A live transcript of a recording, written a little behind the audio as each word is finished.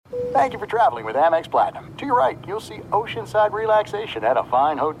Thank you for traveling with Amex Platinum. To your right, you'll see oceanside relaxation at a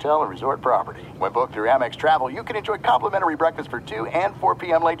fine hotel and resort property. When booked through Amex Travel, you can enjoy complimentary breakfast for 2 and 4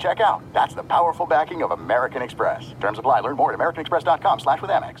 p.m. late checkout. That's the powerful backing of American Express. Terms apply. Learn more at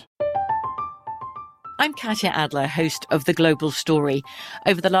americanexpress.com/withAmex. I'm Katya Adler, host of The Global Story.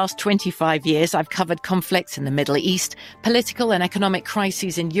 Over the last 25 years, I've covered conflicts in the Middle East, political and economic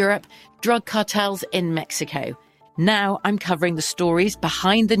crises in Europe, drug cartels in Mexico. Now I'm covering the stories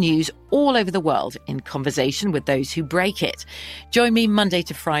behind the news all over the world in conversation with those who break it. Join me Monday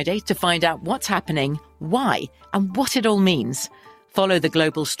to Friday to find out what's happening, why, and what it all means. Follow The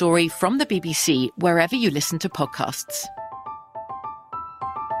Global Story from the BBC wherever you listen to podcasts.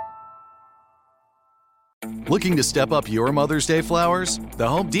 Looking to step up your Mother's Day flowers? The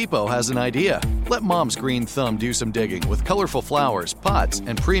Home Depot has an idea. Let Mom's green thumb do some digging with colorful flowers, pots,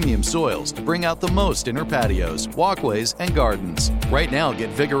 and premium soils to bring out the most in her patios, walkways, and gardens. Right now,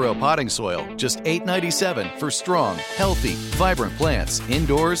 get Vigoro potting soil, just $8.97 for strong, healthy, vibrant plants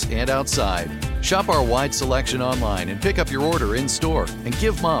indoors and outside. Shop our wide selection online and pick up your order in-store and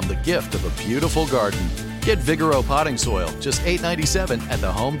give Mom the gift of a beautiful garden. Get Vigoro potting soil, just $8.97 at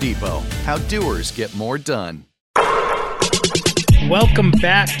the Home Depot. How doers get more done. Welcome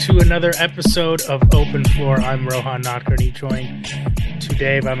back to another episode of Open Floor. I'm Rohan Nadkarni, joined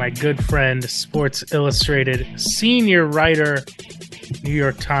today by my good friend, Sports Illustrated senior writer, New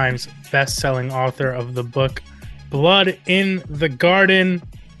York Times best-selling author of the book Blood in the Garden.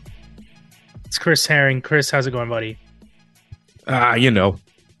 It's Chris Herring. Chris, how's it going, buddy? You know.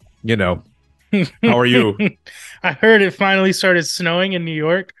 How are you? I heard it finally started snowing in New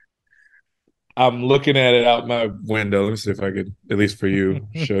York. I'm looking at it out my window. Let me see if I could, at least for you,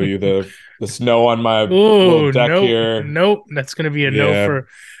 show you the snow on my little deck here. Nope. That's going to be a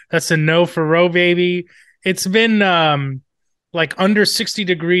that's a no for Roe, baby. It's been like under 60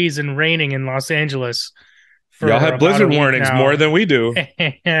 degrees and raining in Los Angeles. Y'all have blizzard warnings now, more than we do.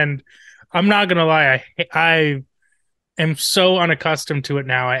 And I'm not going to lie. I am so unaccustomed to it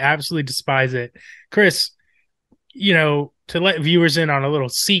now. I absolutely despise it. Chris, to let viewers in on a little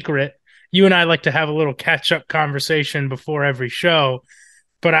secret, you and I like to have a little catch-up conversation before every show,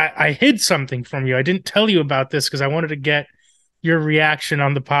 but I hid something from you. I didn't tell you about this because I wanted to get your reaction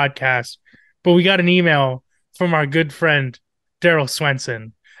on the podcast, but we got an email from our good friend, Daryl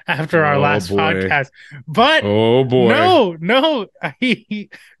Swenson, after our last podcast. But no,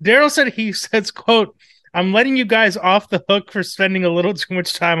 Daryl says, quote, "I'm letting you guys off the hook for spending a little too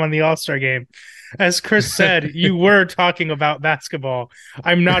much time on the All-Star game. As Chris said, you were talking about basketball.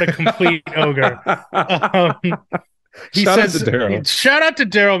 I'm not a complete ogre." Shout out to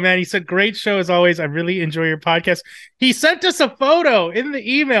Daryl, man. He said, "Great show as always. I really enjoy your podcast." He sent us a photo in the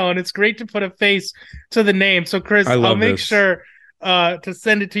email, and it's great to put a face to the name. So, Chris, I'll make sure to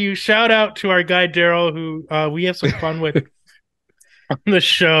send it to you. Shout out to our guy, Daryl, who we have some fun with on the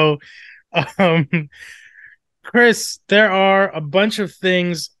show. Chris, there are a bunch of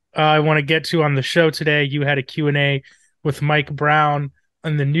things I want to get to on the show today. You had a Q&A with Mike Brown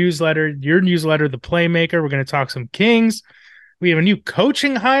on the newsletter, your newsletter, The Playmaker. We're going to talk some Kings. We have a new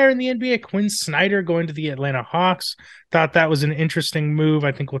coaching hire in the NBA, Quinn Snyder going to the Atlanta Hawks. Thought that was an interesting move.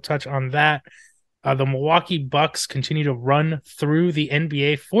 I think we'll touch on that. The Milwaukee Bucks continue to run through the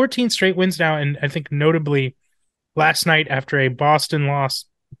NBA. 14 straight wins now, and I think notably last night after a Boston loss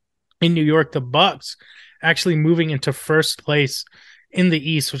in New York, the Bucks actually moving into first place in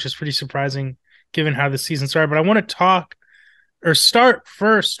the East, which is pretty surprising given how the season started. But I want to start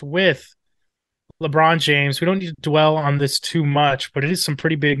first with LeBron James. We don't need to dwell on this too much, but it is some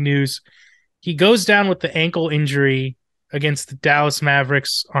pretty big news. He goes down with the ankle injury against the Dallas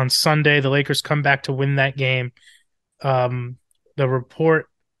Mavericks on Sunday. The Lakers come back to win that game. The report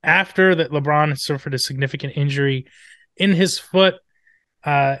after that LeBron suffered a significant injury in his foot,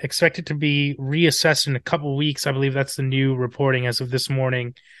 expected to be reassessed in a couple weeks. I believe that's the new reporting as of this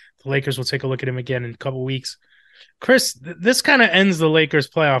morning. The Lakers will take a look at him again in a couple weeks. Chris, this kind of ends the Lakers'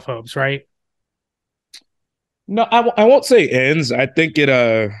 playoff hopes, right? No, I won't say ends. I think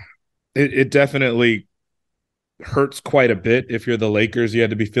it definitely hurts quite a bit. If you're the Lakers, you had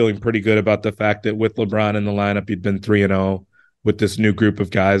to be feeling pretty good about the fact that with LeBron in the lineup, you'd been 3-0 with this new group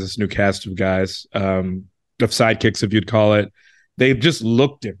of guys, this new cast of guys, of sidekicks, if you'd call it. They just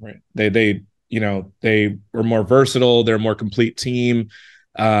look different. They were more versatile. They're a more complete team.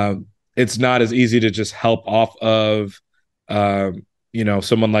 It's not as easy to just help off of,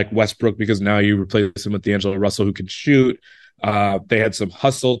 someone like Westbrook, because now you replace him with D'Angelo Russell, who can shoot. They had some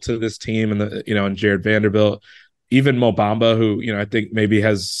hustle to this team, and Jared Vanderbilt, even Mo Bamba, who I think maybe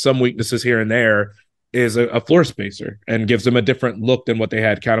has some weaknesses here and there. is a floor spacer and gives them a different look than what they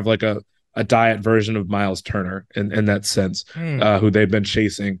had, kind of like a diet version of Miles Turner in that sense, who they've been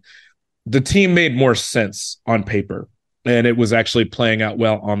chasing. The team made more sense on paper, and it was actually playing out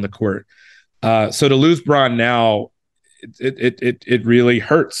well on the court. So to lose Bron now, it really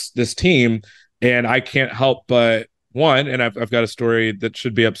hurts this team. And I can't help but and I've got a story that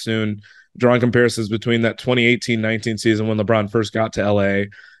should be up soon, drawing comparisons between that 2018-19 season when LeBron first got to LA.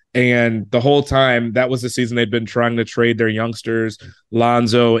 And the whole time, that was the season they'd been trying to trade their youngsters,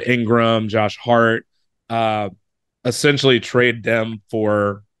 Lonzo, Ingram, Josh Hart, essentially trade them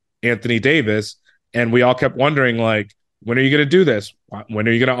for Anthony Davis. And we all kept wondering, like, when are you going to do this? When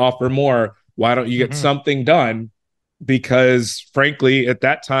are you going to offer more? Why don't you get something done? Because frankly, at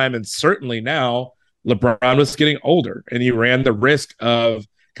that time, and certainly now, LeBron was getting older and he ran the risk of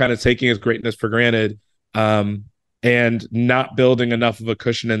kind of taking his greatness for granted, and not building enough of a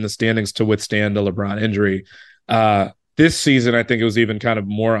cushion in the standings to withstand a LeBron injury. This season, I think it was even kind of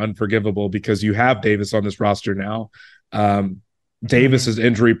more unforgivable because you have Davis on this roster now. Davis is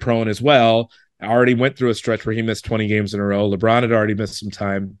injury prone as well. Already went through a stretch where he missed 20 games in a row. LeBron had already missed some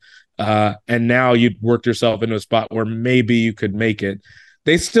time. And now you'd worked yourself into a spot where maybe you could make it.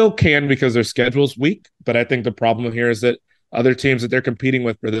 They still can because their schedule's weak, but I think the problem here is that other teams that they're competing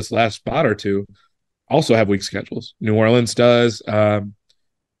with for this last spot or two also have weak schedules. New Orleans does. Can't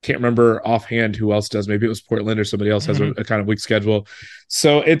remember offhand who else does. Maybe it was Portland or somebody else has a kind of weak schedule.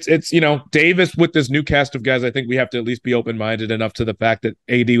 So it's Davis with this new cast of guys. I think we have to at least be open-minded enough to the fact that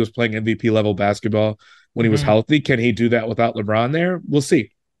AD was playing MVP level basketball when he was healthy. Can he do that without LeBron there? We'll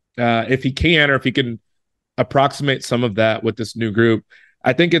see. If he can, or if he can approximate some of that with this new group,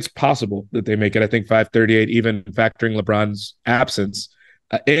 I think it's possible that they make it. I think 538, even factoring LeBron's absence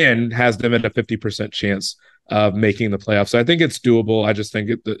has them at a 50% chance of making the playoffs. So I think it's doable. I just think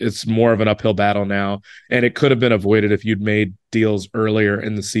it's more of an uphill battle now, and it could have been avoided if you'd made deals earlier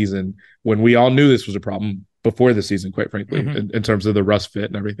in the season when we all knew this was a problem before the season, quite frankly, in terms of the Russ fit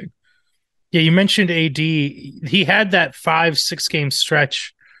and everything. Yeah, you mentioned AD. He had that 5-6 game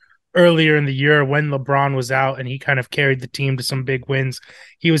stretch earlier in the year when LeBron was out and he kind of carried the team to some big wins.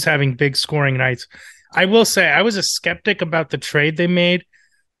 He was having big scoring nights. I will say I was a skeptic about the trade they made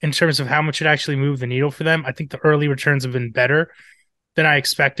in terms of how much it actually moved the needle for them. I think the early returns have been better than I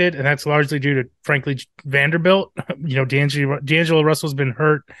expected, and that's largely due to, frankly, Vanderbilt. D'Angelo Russell's been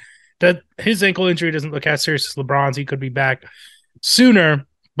hurt. That his ankle injury doesn't look as serious as LeBron's. He could be back sooner,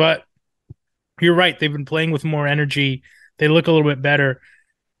 but you're right. They've been playing with more energy. They look a little bit better.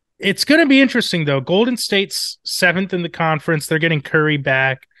 It's going to be interesting, though. Golden State's 7th in the conference. They're getting Curry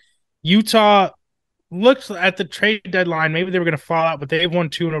back. Utah looked at the trade deadline. Maybe they were going to fall out, but they've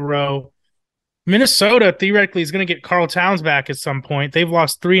won 2 in a row. Minnesota, theoretically, is going to get Karl Towns back at some point. They've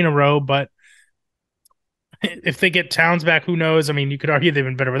lost 3 in a row, but if they get Towns back, who knows? I mean, you could argue they've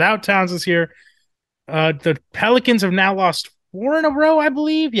been better without Towns this year. The Pelicans have now lost 4 in a row, I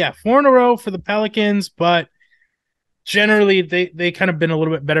believe. Yeah, 4 in a row for the Pelicans, but generally, they kind of been a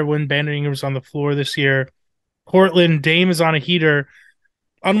little bit better when Brandon Ingram's on the floor this year. Portland, Dame is on a heater.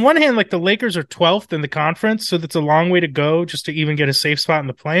 On one hand, like the Lakers are 12th in the conference, so that's a long way to go just to even get a safe spot in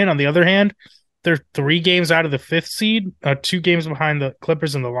the play-in. On the other hand, they're 3 games out of the 5th seed, 2 games behind the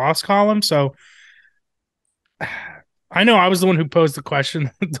Clippers in the loss column. So I know I was the one who posed the question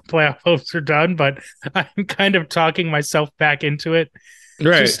the playoff hopes are done, but I'm kind of talking myself back into it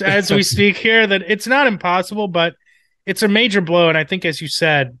just as we speak here, that it's not impossible, but it's a major blow. And I think, as you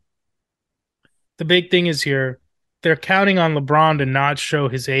said, the big thing is here, they're counting on LeBron to not show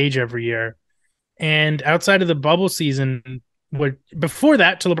his age every year. And outside of the bubble season, before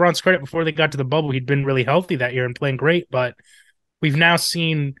that, to LeBron's credit, before they got to the bubble, he'd been really healthy that year and playing great. But we've now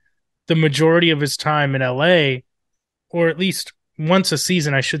seen the majority of his time in LA, or at least once a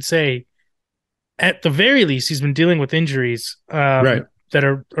season, I should say, at the very least, he's been dealing with injuries that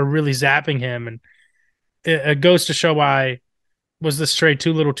are really zapping him. And it goes to show why was this trade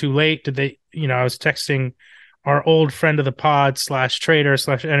too little too late? Did they, I was texting our old friend of the pod / trader /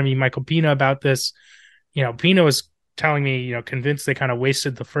 enemy, Michael Pina, about this. Pina was telling me, convinced they kind of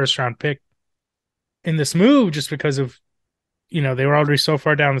wasted the 1st round pick in this move just because of, they were already so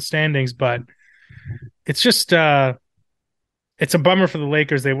far down the standings. But it's just, it's a bummer for the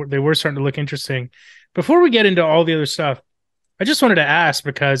Lakers. They were starting to look interesting. Before we get into all the other stuff, I just wanted to ask,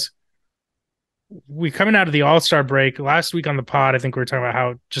 because we coming out of the All-Star break last week on the pod, I think we were talking about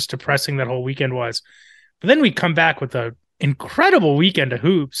how just depressing that whole weekend was. But then we come back with an incredible weekend of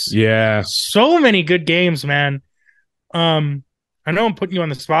hoops. Yeah. So many good games, man. I know I'm putting you on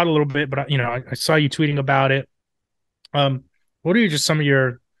the spot a little bit, but I saw you tweeting about it. What are just some of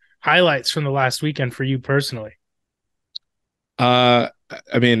your highlights from the last weekend for you personally? I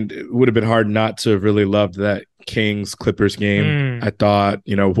mean, it would have been hard not to have really loved that Kings Clippers game. I thought,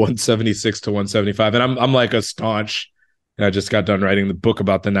 176 to 175. And I'm like a staunch, I just got done writing the book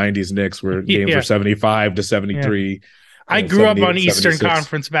about the 90s Knicks where games were 75 to 73. Yeah. I grew up on Eastern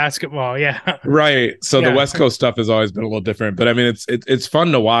Conference basketball. Yeah. Right. So the West Coast stuff has always been a little different, but I mean, it's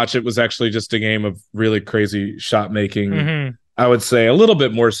fun to watch. It was actually just a game of really crazy shot making. I would say a little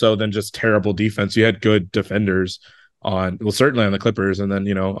bit more so than just terrible defense. You had good defenders certainly on the Clippers. And then,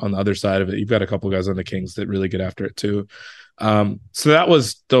 on the other side of it, you've got a couple guys on the Kings that really get after it too. So that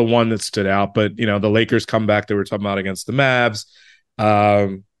was the one that stood out, but the Lakers comeback that we're talking about against the Mavs,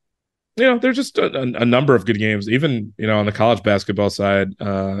 there's just a number of good games. Even, on the college basketball side,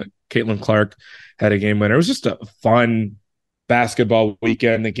 Caitlin Clark had a game winner. It was just a fun basketball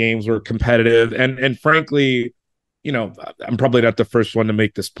weekend. The games were competitive. And frankly, I'm probably not the first one to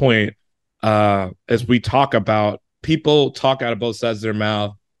make this point. As we talk about, people talk out of both sides of their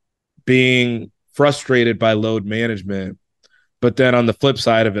mouth being frustrated by load management. But then on the flip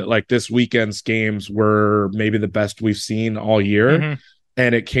side of it, like this weekend's games were maybe the best we've seen all year.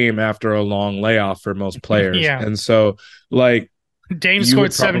 And it came after a long layoff for most players. And so, like, Dame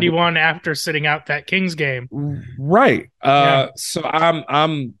scored 71 after sitting out that Kings game. Right. So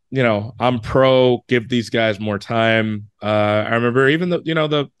I'm pro give these guys more time. I remember even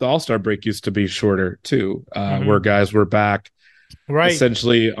the All-Star break used to be shorter too, where guys were back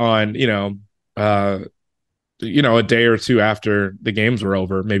essentially on, a day or two after the games were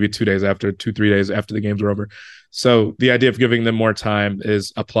over, maybe 3 days after the games were over. So the idea of giving them more time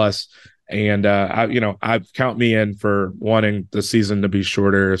is a plus. And, I count me in for wanting the season to be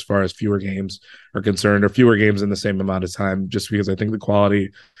shorter as far as fewer games are concerned, or fewer games in the same amount of time, just because I think the quality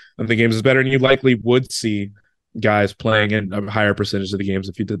of the games is better. And you likely would see guys playing in a higher percentage of the games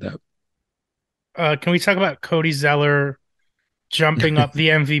if you did that. Can we talk about Cody Zeller jumping up the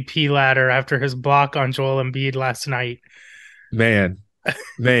MVP ladder after his block on Joel Embiid last night? Man.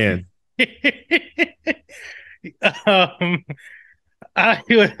 I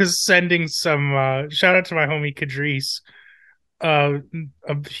was sending some shout out to my homie Kadris, a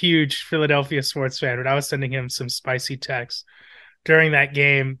huge Philadelphia sports fan, but I was sending him some spicy texts during that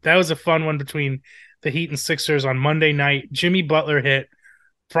game. That was a fun one between the Heat and Sixers on Monday night. Jimmy Butler hit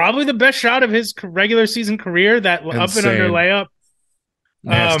probably the best shot of his regular season career, that Insane. Up and under layup.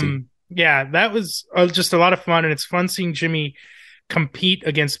 Nasty. That was just a lot of fun, and it's fun seeing Jimmy compete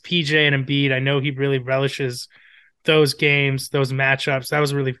against PJ and Embiid. I know he really relishes those games, those matchups. That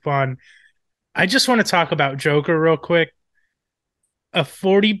was really fun. I just want to talk about Joker real quick. A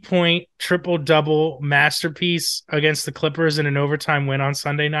 40-point triple-double masterpiece against the Clippers in an overtime win on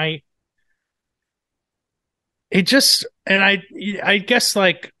Sunday night. It just, and I guess,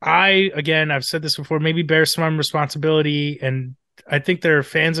 like, I've said this before, maybe bears some responsibility, and I think there are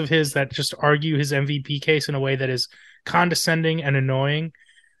fans of his that just argue his MVP case in a way that is condescending and annoying.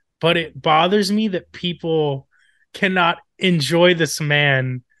 But it bothers me that people cannot enjoy this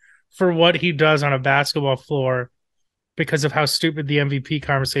man for what he does on a basketball floor because of how stupid the MVP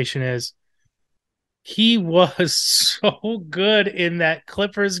conversation is. He was so good in that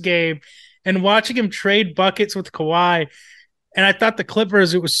Clippers game, and watching him trade buckets with Kawhi. And I thought the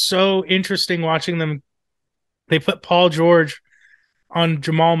Clippers, it was so interesting watching them. They put Paul George on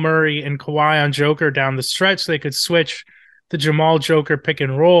Jamal Murray and Kawhi on Joker down the stretch. They could switch the Jamal Joker pick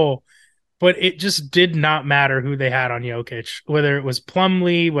and roll. But it just did not matter who they had on Jokic, whether it was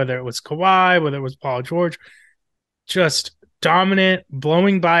Plumlee, whether it was Kawhi, whether it was Paul George. Just dominant,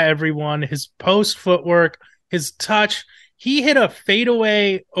 blowing by everyone. His post footwork, his touch. He hit a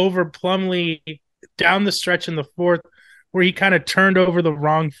fadeaway over Plumlee down the stretch in the fourth where he kind of turned over the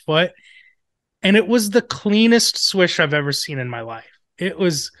wrong foot. And it was the cleanest swish I've ever seen in my life. It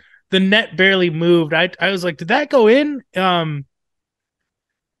was, the net barely moved. I was like, did that go in? God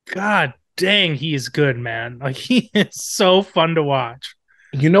dang, he is good, man. Like, he is so fun to watch.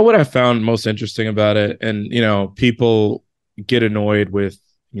 You know what I found most interesting about it? And, people get annoyed with,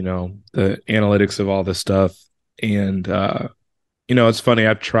 the analytics of all this stuff. And, it's funny.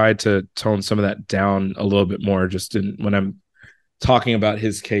 I've tried to tone some of that down a little bit more just when I'm talking about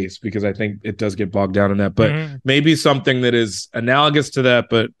his case, because I think it does get bogged down in that. But maybe something that is analogous to that,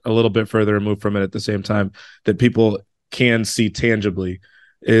 but a little bit further removed from it at the same time, that people can see tangibly,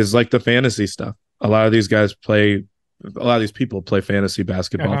 is like the fantasy stuff. A lot of these people play fantasy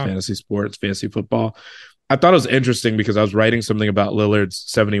basketball, fantasy sports, fantasy football. I thought it was interesting because I was writing something about Lillard's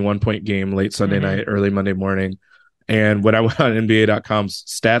 71-point game late Sunday night, early Monday morning. And when I went on NBA.com's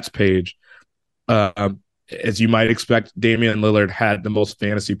stats page, as you might expect, Damian Lillard had the most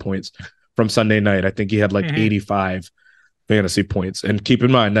fantasy points from Sunday night. I think he had like 85 fantasy points. And keep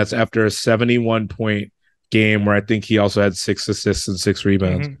in mind, that's after a 71-point game where I think he also had 6 assists and 6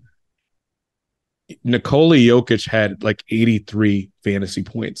 rebounds. Nikola Jokic had like 83 fantasy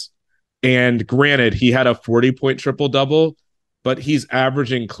points. And granted, he had a 40-point triple-double, but he's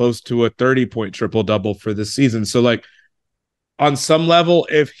averaging close to a 30-point triple-double for this season. So, like, on some level,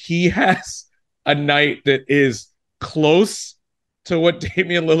 if he has a night that is close to what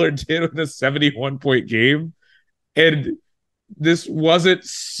Damian Lillard did with a 71-point game, and this wasn't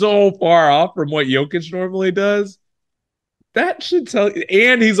so far off from what Jokic normally does, that should tell you.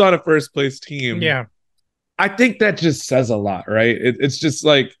 And he's on a first-place team. Yeah. I think that just says a lot, right? It's just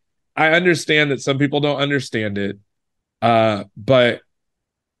like, I understand that some people don't understand it, but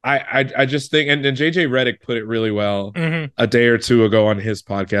I just think, and JJ Redick put it really well a day or two ago on his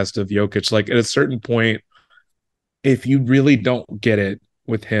podcast of Jokic. Like, at a certain point, if you really don't get it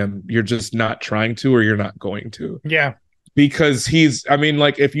with him, you're just not trying to, or you're not going to. Yeah. Because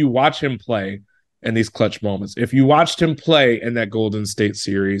if you watch him play in these clutch moments, if you watched him play in that Golden State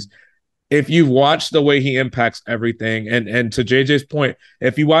series, if you've watched the way he impacts everything, and to JJ's point,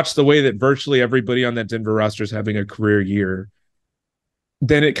 if you watch the way that virtually everybody on that Denver roster is having a career year,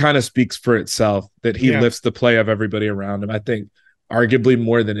 then it kind of speaks for itself that he lifts the play of everybody around him. I think arguably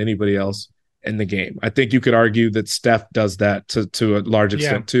more than anybody else in the game. I think you could argue that Steph does that to a large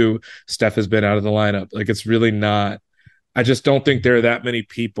extent too. Steph has been out of the lineup. Like, it's really not, I just don't think there are that many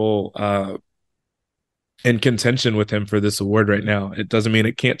people in contention with him for this award right now. It doesn't mean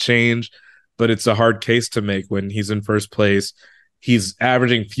it can't change, but it's a hard case to make when he's in first place. He's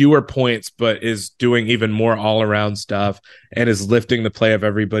averaging fewer points, but is doing even more all-around stuff and is lifting the play of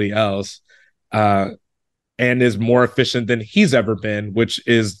everybody else, and is more efficient than he's ever been, which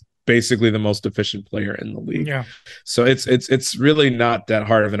is basically the most efficient player in the league. Yeah. So it's really not that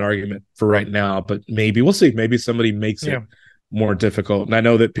hard of an argument for right now, but maybe we'll see. Maybe somebody makes it more difficult. And I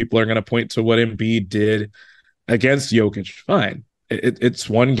know that people are going to point to what Embiid did against Jokic. Fine. It's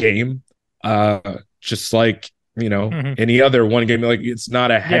one game, just like, any other one game. Like, it's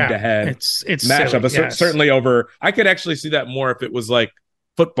not a head-to-head it's matchup. silly, Certainly over. I could actually see that more if it was like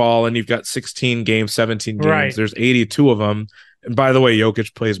football and you've got 16 games, 17 games. Right. There's 82 of them. And by the way,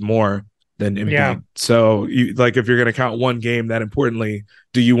 Jokic plays more than Embiid. Yeah. So, if you're going to count one game that importantly,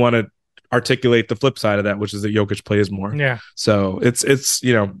 do you want to articulate the flip side of that, which is that Jokic plays more? Yeah. So it's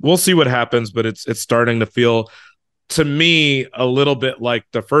we'll see what happens, but it's starting to feel to me a little bit like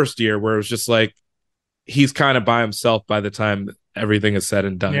the first year, where it was just like he's kind of by himself by the time everything is said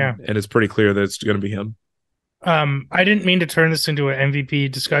and done. Yeah. And it's pretty clear that it's going to be him. I didn't mean to turn this into an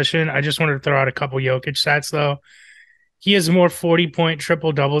MVP discussion. I just wanted to throw out a couple Jokic stats, though. He has more 40-point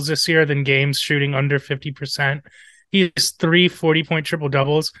triple-doubles this year than games shooting under 50%. He has 3 40-point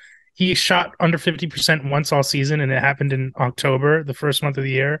triple-doubles. He shot under 50% once all season, and it happened in October, the first month of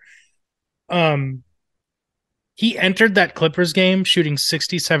the year. He entered that Clippers game shooting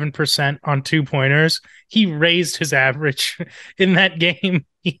 67% on 2-pointers. He raised his average in that game.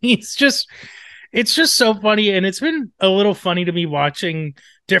 It's just so funny, and it's been a little funny to me watching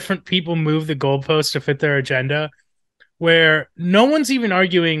different people move the goalposts to fit their agenda, where no one's even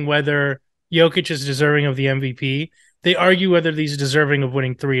arguing whether Jokic is deserving of the MVP. They argue whether he's deserving of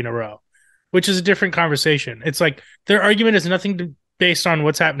winning 3 in a row, which is a different conversation. It's like their argument is nothing based on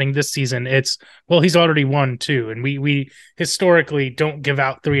what's happening this season. It's, well, he's already won 2, and we historically don't give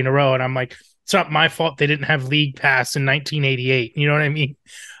out 3 in a row. And I'm like, it's not my fault they didn't have League Pass in 1988. You know what I mean?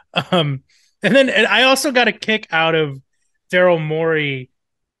 And I also got a kick out of Daryl Morey,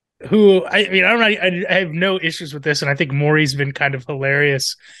 who I have no issues with this, and I think Morey's been kind of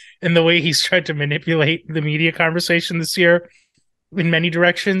hilarious in the way he's tried to manipulate the media conversation this year in many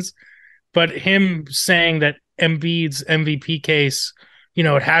directions. But him saying that Embiid's MVP case,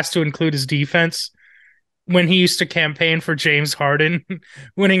 it has to include his defense, when he used to campaign for James Harden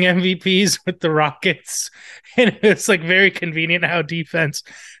winning MVPs with the Rockets, and it's like very convenient how defense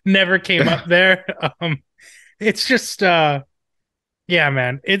never came up there. It's just yeah,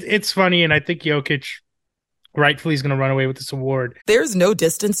 man, it's funny, and I think Jokic rightfully is going to run away with this award. There's no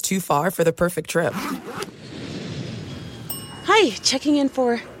distance too far for the perfect trip. Hi, checking in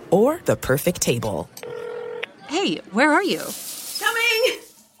for... Or the perfect table. Hey, where are you? Coming!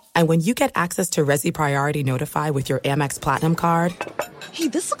 And when you get access to Resi Priority Notify with your Amex Platinum card... Hey,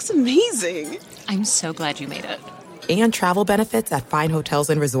 this looks amazing! I'm so glad you made it. And travel benefits at fine hotels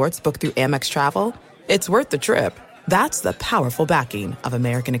and resorts booked through Amex Travel, it's worth the trip. That's the powerful backing of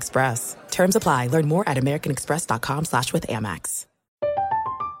American Express. Terms apply. Learn more at americanexpress.com/withAmex.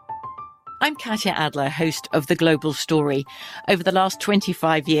 I'm Katya Adler, host of The Global Story. Over the last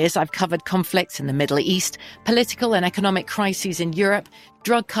 25 years, I've covered conflicts in the Middle East, political and economic crises in Europe,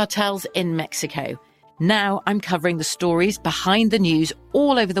 drug cartels in Mexico. Now I'm covering the stories behind the news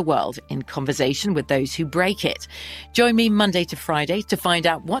all over the world in conversation with those who break it. Join me Monday to Friday to find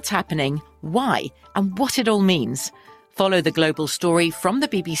out what's happening, why, and what it all means. Follow The Global Story from the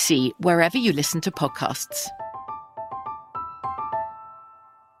BBC wherever you listen to podcasts.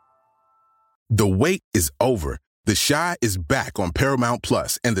 The wait is over. The Chi is back on Paramount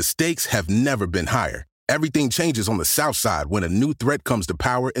Plus, and the stakes have never been higher. Everything changes on the South Side when a new threat comes to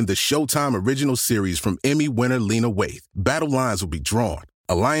power in the Showtime original series from Emmy winner Lena Waithe. Battle lines will be drawn,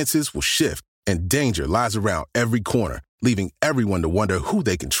 alliances will shift, and danger lies around every corner, leaving everyone to wonder who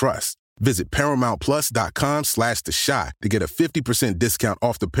they can trust. Visit ParamountPlus.com/The Chi to get a 50% discount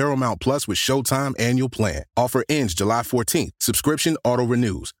off the Paramount Plus with Showtime annual plan. Offer ends July 14th. Subscription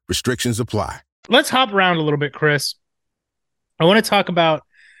auto-renews. Restrictions apply. Let's hop around a little bit, Chris. I want to talk about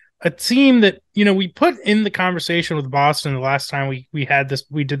a team that, we put in the conversation with Boston the last time we did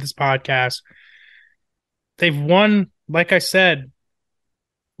this podcast. They've won, like I said,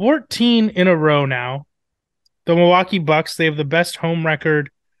 14 in a row now. The Milwaukee Bucks, they have the best home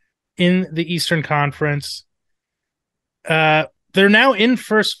record in the Eastern Conference. They're now in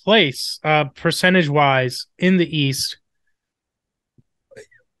first place, percentage-wise, in the East.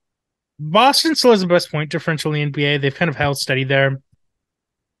 Boston still has the best point differential in the NBA. They've kind of held steady there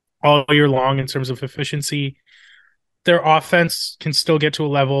all year long in terms of efficiency. Their offense can still get to a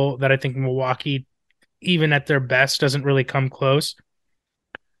level that I think Milwaukee, even at their best, doesn't really come close.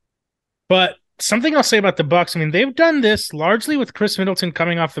 But something I'll say about the Bucks, they've done this largely with Chris Middleton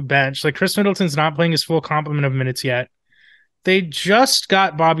coming off the bench. Like, Chris Middleton's not playing his full complement of minutes yet. They just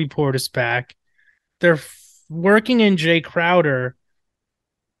got Bobby Portis back. They're working in Jay Crowder.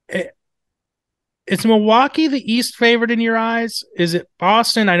 Is Milwaukee the East favorite in your eyes? Is it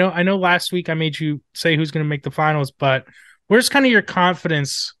Boston? I know last week I made you say who's going to make the finals, but where's kind of your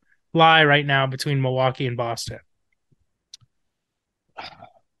confidence lie right now between Milwaukee and Boston?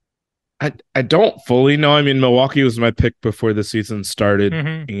 I don't fully know. Milwaukee was my pick before the season started,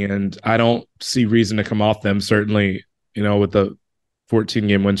 and I don't see reason to come off them, certainly, with the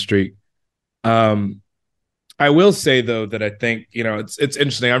 14-game win streak. I will say, though, that I think, it's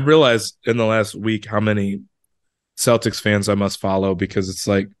interesting. I've realized in the last week how many Celtics fans I must follow, because it's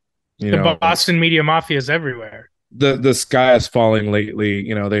like, the Boston media mafia is everywhere. The sky is falling lately.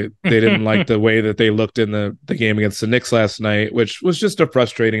 They didn't like the way that they looked in the game against the Knicks last night, which was just a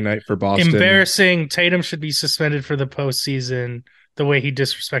frustrating night for Boston. Embarrassing. Tatum should be suspended for the postseason, the way he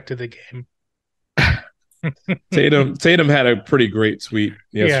disrespected the game. Tatum had a pretty great tweet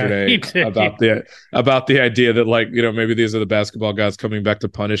yesterday about the idea that, maybe these are the basketball gods coming back to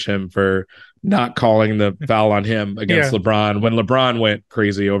punish him for not calling the foul on him against LeBron, when LeBron went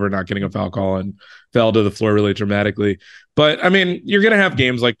crazy over not getting a foul call and fell to the floor really dramatically. But you're going to have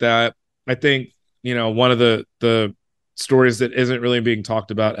games like that. I think, one of the stories that isn't really being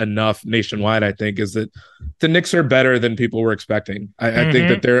talked about enough nationwide, I think, is that the Knicks are better than people were expecting. I think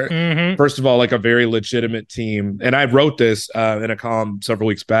that they're, first of all, like a very legitimate team. And I wrote this in a column several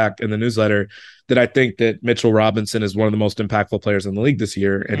weeks back in the newsletter, that I think that Mitchell Robinson is one of the most impactful players in the league this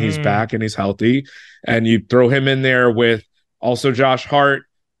year. And he's back and he's healthy. And you throw him in there with also Josh Hart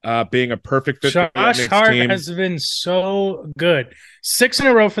being a perfect fit. Josh Hart has been so good. 6 in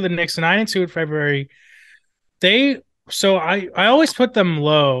a row for the Knicks, 9-2 in February. So I always put them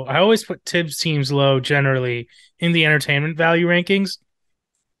low. I always put Tibbs teams low generally in the entertainment value rankings.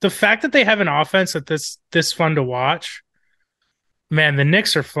 The fact that they have an offense this fun to watch, man, the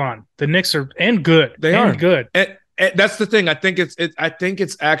Knicks are fun. The Knicks are and good. They are good. And that's the thing. I think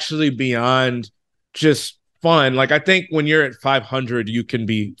it's actually beyond just fun. Like, I think when you're at 500, you can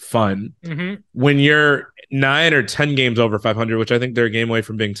be fun. When you're 9 or 10 games over 500, which I think they're a game away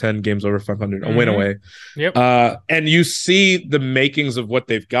from being 10 games over 500, a win away. And you see the makings of what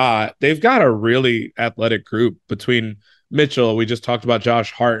they've got. They've got a really athletic group between Mitchell. We just talked about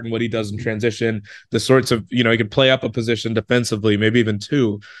Josh Hart and what he does in transition, the sorts of, he can play up a position defensively, maybe even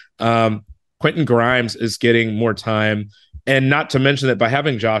two. Quentin Grimes is getting more time. And not to mention that by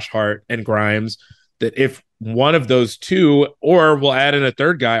having Josh Hart and Grimes, that if one of those two, or we'll add in a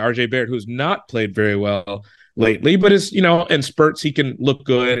third guy, RJ Barrett, who's not played very well lately, but is, in spurts he can look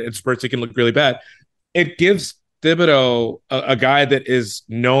good, in spurts he can look really bad. It gives Thibodeau, a guy that is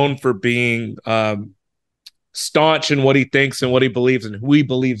known for being staunch in what he thinks and what he believes and who he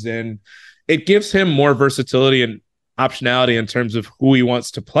believes in. It gives him more versatility and optionality in terms of who he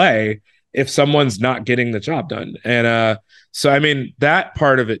wants to play. if someone's not getting the job done. And so, I mean, that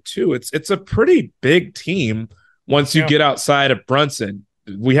part of it too, it's a pretty big team once you get outside of Brunson.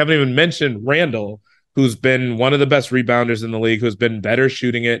 We haven't even mentioned Randall, who's been one of the best rebounders in the league, who's been better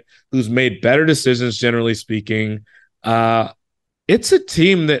shooting it, who's made better decisions, generally speaking. It's a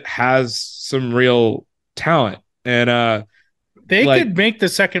team that has some real talent. And they could make the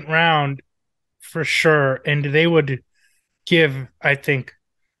second round for sure, and they would give, I think,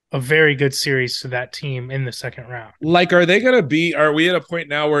 a very good series to that team in the second round. Like, are we at a point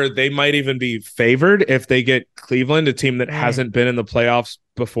now where they might even be favored if they get Cleveland, a team that hasn't been in the playoffs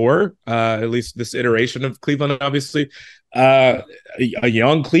before, at least this iteration of Cleveland, obviously, a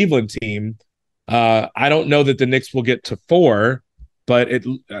young Cleveland team. I don't know that the Knicks will get to 4, but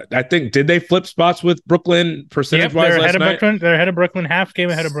I think, did they flip spots with Brooklyn percentage-wise last night? They're ahead of Brooklyn, half game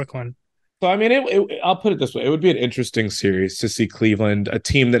ahead of Brooklyn. So, I mean, I'll put it this way. It would be an interesting series to see Cleveland, a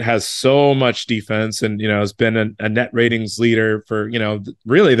team that has so much defense and, has been a net ratings leader for,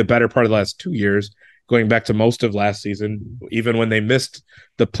 really the better part of the last 2 years, going back to most of last season, even when they missed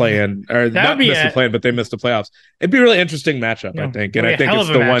the play-in, or not missed the play-in, but they missed the playoffs. It'd be a really interesting matchup, I think. And I think it's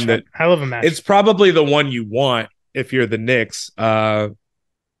the one that – hell of a match. It's probably the one you want if you're the Knicks,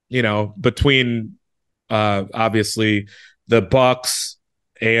 between obviously the Bucks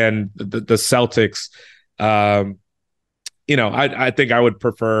and the Celtics. I think I would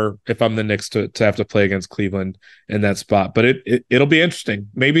prefer, if I'm the Knicks, to have to play against Cleveland in that spot. But it'll be interesting.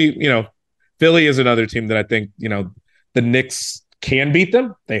 Maybe, Philly is another team that I think, the Knicks can beat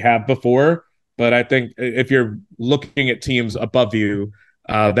them. They have before. But I think if you're looking at teams above you,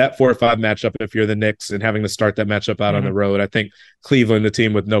 that 4 or 5 matchup, if you're the Knicks and having to start that matchup out on the road, I think Cleveland, the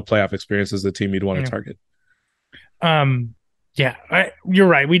team with no playoff experience, is the team you'd want to target. Yeah, you're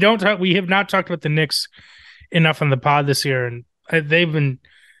right. We have not talked about the Knicks enough on the pod this year, and they've been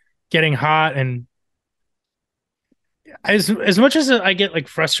getting hot. And as much as I get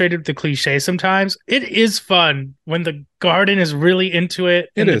frustrated with the cliche sometimes, it is fun when the Garden is really into it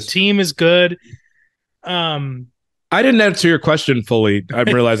and the team is good. I didn't answer your question fully, I'm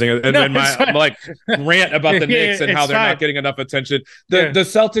realizing. And then my rant about the Knicks and how they're not getting enough attention. The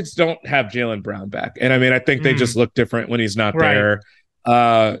Celtics don't have Jaylen Brown back. And I mean, I think they just look different when he's not there.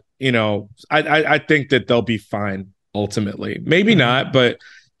 I think that they'll be fine ultimately. Maybe not, but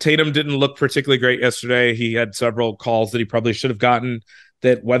Tatum didn't look particularly great yesterday. He had several calls that he probably should have gotten,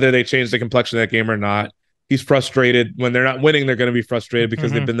 that whether they changed the complexion of that game or not. He's frustrated. When they're not winning, they're going to be frustrated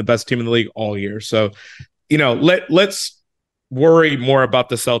because they've been the best team in the league all year. So, let's worry more about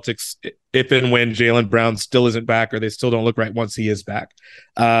the Celtics if and when Jaylen Brown still isn't back, or they still don't look right once he is back.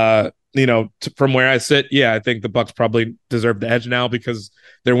 From where I sit, I think the Bucks probably deserve the edge now because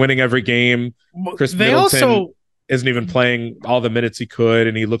they're winning every game. Chris Middleton isn't even playing all the minutes he could,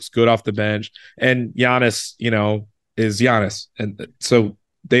 and he looks good off the bench. And Giannis, is Giannis. And so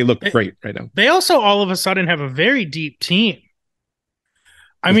they look great right now. They also all of a sudden have a very deep team.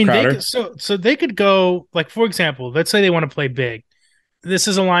 I mean, they could go, for example, let's say they want to play big. This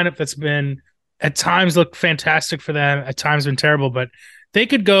is a lineup that's been at times looked fantastic for them, at times been terrible, but they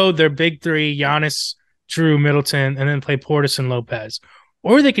could go their big 3, Giannis, Drew, Middleton, and then play Portis and Lopez.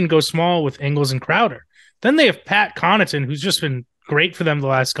 Or they can go small with Ingles and Crowder. Then they have Pat Connaughton, who's just been great for them the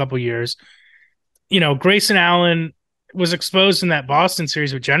last couple of years. Grayson Allen was exposed in that Boston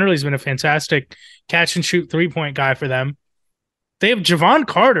series, but generally has been a fantastic catch and shoot 3-point guy for them. They have Javon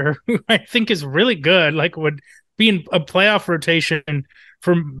Carter, who I think is really good, would be in a playoff rotation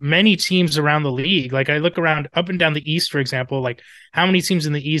for many teams around the league. I look around up and down the East, for example, how many teams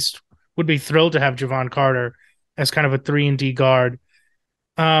in the East would be thrilled to have Javon Carter as kind of a 3-and-D guard.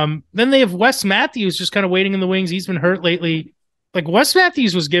 Then they have Wes Matthews just kind of waiting in the wings. He's been hurt lately. Wes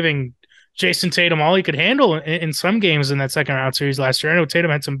Matthews was giving Jason Tatum all he could handle in some games in that second round series last year. I know Tatum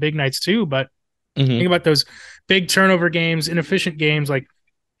had some big nights too, but think about those big turnover games, inefficient games.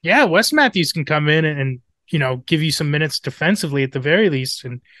 Wes Matthews can come in and give you some minutes defensively at the very least.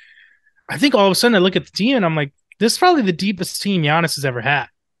 And I think all of a sudden I look at the team and I'm like, this is probably the deepest team Giannis has ever had.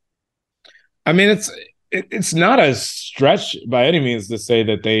 I mean, it's not a stretch by any means to say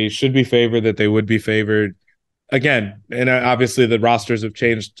that they should be favored, that they would be favored again. And obviously the rosters have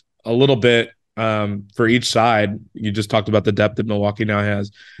changed a little bit for each side. You just talked about the depth that Milwaukee now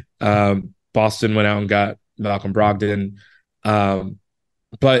has. Boston went out and got Malcolm Brogdon.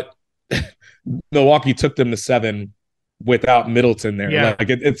 But Milwaukee took them to 7 without Middleton there. Yeah.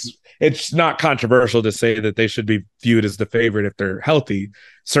 It's not controversial to say that they should be viewed as the favorite if they're healthy,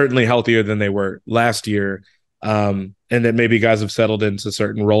 certainly healthier than they were last year. And that maybe guys have settled into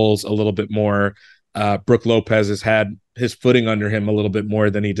certain roles a little bit more. Brook Lopez has had his footing under him a little bit more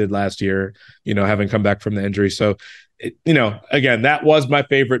than he did last year, having come back from the injury. So, again, that was my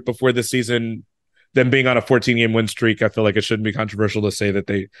favorite before the season. Them being on a 14-game win streak, I feel like it shouldn't be controversial to say that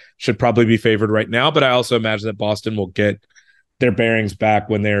they should probably be favored right now. But I also imagine that Boston will get their bearings back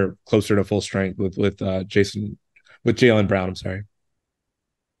when they're closer to full strength with Jaylen Brown. I'm sorry.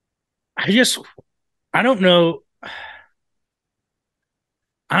 I don't know.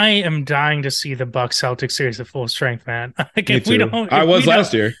 I am dying to see the Bucks Celtics series at full strength, man. Like, if we don't, I was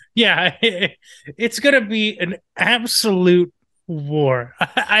last year. Yeah, it's gonna be an absolute war.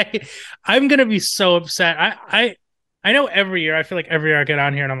 I'm gonna be so upset. I know every year. I feel like every year I get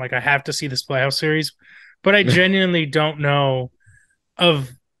on here and I'm like, I have to see this playoff series, but I genuinely don't know of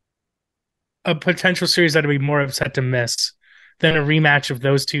a potential series that I'd be more upset to miss than a rematch of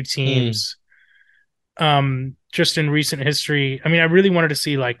those two teams. Just in recent history. I mean, I really wanted to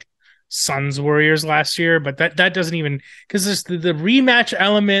see like Suns Warriors last year, but that doesn't even, because there's the rematch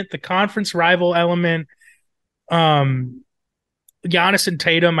element, the conference rival element. Giannis and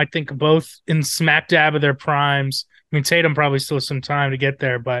Tatum, I think, both in smack dab of their primes. I mean, Tatum probably still has some time to get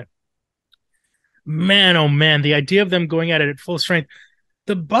there, but man, oh man, the idea of them going at it at full strength.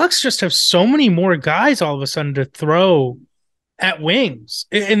 The Bucks just have so many more guys all of a sudden to throw at wings.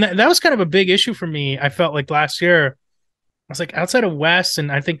 And that was kind of a big issue for me. I felt like last year, I was like, outside of West,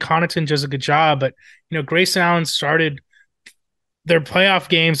 and I think Connaughton does a good job, but, Grayson Allen started their playoff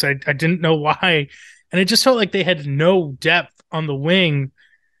games. I didn't know why. And it just felt like they had no depth on the wing.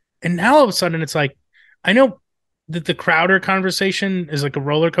 And now all of a sudden it's like, I know that the Crowder conversation is like a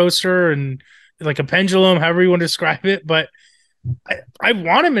roller coaster and like a pendulum, however you want to describe it, but I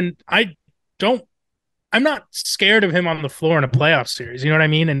want him, and I'm not scared of him on the floor in a playoff series. You know what I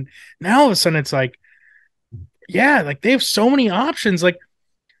mean? And now all of a sudden it's like, yeah, like they have so many options. Like,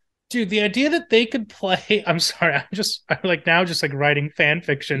 dude, the idea that they could play, I'm sorry, I'm like now just like writing fan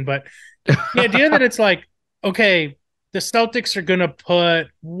fiction, but the idea that it's like, okay, the Celtics are going to put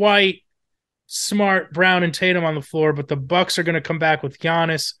White, Smart, Brown, and Tatum on the floor, but the Bucks are going to come back with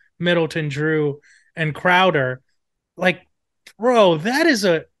Giannis, Middleton, Drew, and Crowder. Like, bro, that is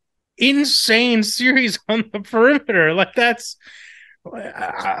a insane series on the perimeter. Like, that's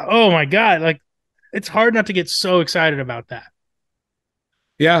oh my god, like it's hard not to get so excited about that.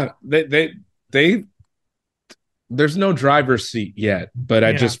 Yeah, they there's no driver's seat yet, but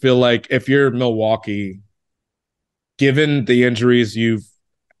I just feel like if you're Milwaukee, given the injuries you've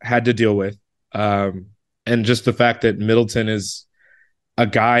had to deal with, and just the fact that Middleton is a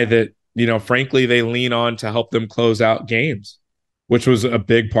guy that, frankly, they lean on to help them close out games, which was a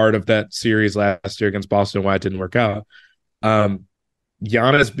big part of that series last year against Boston, why it didn't work out.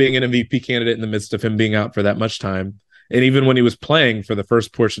 Giannis being an MVP candidate in the midst of him being out for that much time, and even when he was playing for the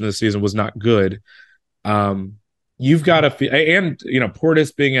first portion of the season, was not good. You've got to feel, and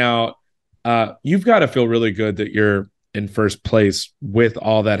Portis being out, you've got to feel really good that you're in first place with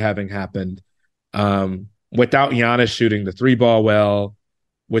all that having happened. Without Giannis shooting the three ball well,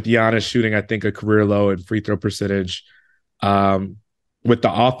 with Giannis shooting, I think, a career low in free throw percentage, with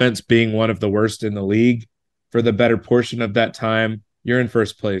the offense being one of the worst in the league for the better portion of that time, you're in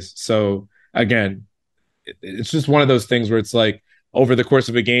first place. So again, it's just one of those things where it's like over the course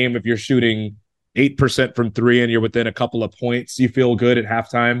of a game, if you're shooting 8% from three and you're within a couple of points, you feel good at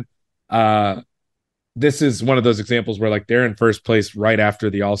halftime. This is one of those examples where like they're in first place right after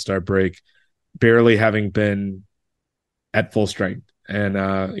the All-Star break, barely having been at full strength. And,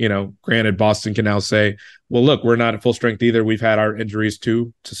 granted, Boston can now say, well, look, we're not at full strength either. We've had our injuries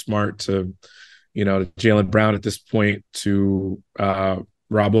too, to Smart, to Jaylen Brown at this point, to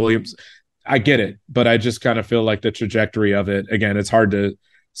Rob Williams. I get it, but I just kind of feel like the trajectory of it, again, it's hard to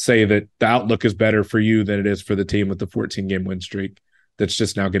say that the outlook is better for you than it is for the team with the 14-game win streak that's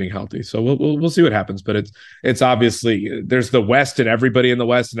just now getting healthy. So we'll see what happens, but it's obviously there's the West and everybody in the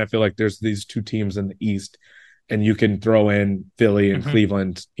West, and I feel like there's these two teams in the East, and you can throw in Philly and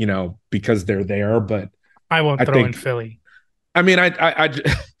Cleveland, because they're there, but I won't throw in Philly. I mean, I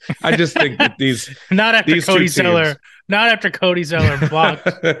just think that these not after these Cody Zeller, not after Cody Zeller blocked.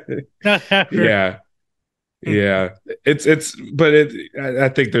 Yeah. I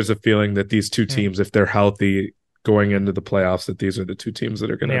think there's a feeling that these two teams, if they're healthy going into the playoffs, that these are the two teams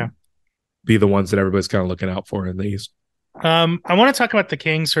that are going to be the ones that everybody's kind of looking out for in the East. I want to talk about the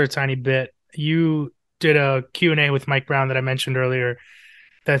Kings for a tiny bit. You did a Q&A with Mike Brown that I mentioned earlier.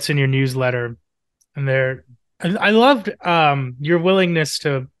 That's in your newsletter, and I loved your willingness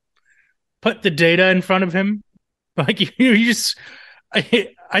to put the data in front of him. Like you just,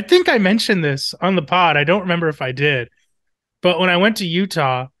 I think I mentioned this on the pod. I don't remember if I did, but when I went to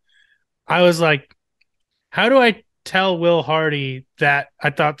Utah, I was like, how do I tell Will Hardy that I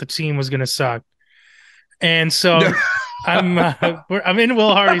thought the team was going to suck. And so I'm in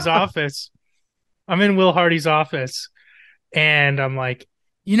Will Hardy's office. And I'm like,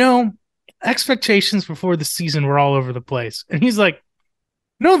 expectations before the season were all over the place. And he's like,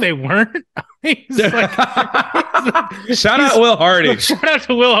 no, they weren't. Shout out Will Hardy. Shout out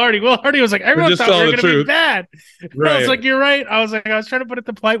to Will Hardy. Will Hardy was like, everyone thought we were going to be bad. Right. I was like, you're right. I was trying to put it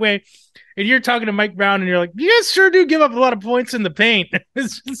the polite way. And you're talking to Mike Brown and you're like, you guys sure do give up a lot of points in the paint.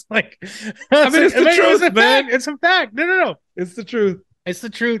 It's just like, it's the truth, man. It's a fact. No. It's the truth. It's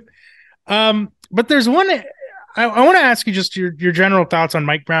the truth. But there's one, I want to ask you just your general thoughts on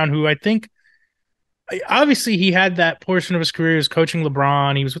Mike Brown, who I think, obviously he had that portion of his career as coaching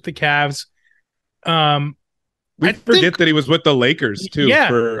LeBron. He was with the Cavs. We forget that he was with the Lakers too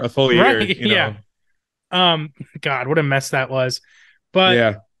for a full year. Right, yeah. God, what a mess that was.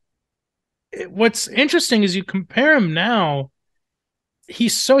 But what's interesting is you compare him now. He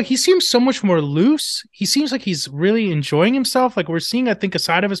seems so much more loose. He seems like he's really enjoying himself. Like we're seeing, I think, a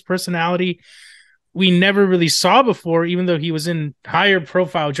side of his personality we never really saw before, even though he was in higher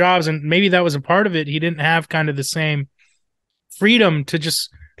profile jobs. And maybe that was a part of it. He didn't have kind of the same freedom to just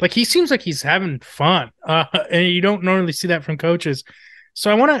like, he seems like he's having fun. And you don't normally see that from coaches.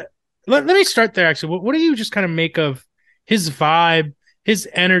 So I want to, let me start there. Actually, what do you just kind of make of his vibe, his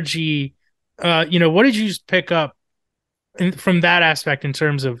energy? What did you just pick up from that aspect in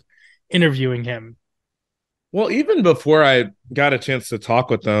terms of interviewing him? Well, even before I got a chance to talk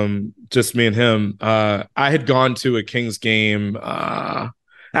with them, just me and him, I had gone to a Kings game.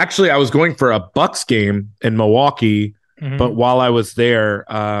 Actually, I was going for a Bucks game in Milwaukee, but while I was there,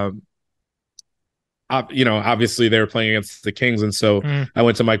 obviously they were playing against the Kings, and so I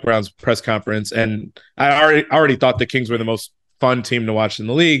went to Mike Brown's press conference, and I already thought the Kings were the most fun team to watch in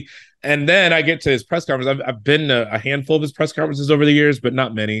the league. And then I get to his press conference. I've been to a handful of his press conferences over the years, but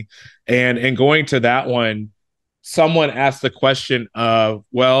not many. And going to that one, someone asked the question of,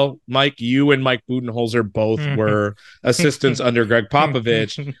 well, Mike, you and Mike Budenholzer both were assistants under Greg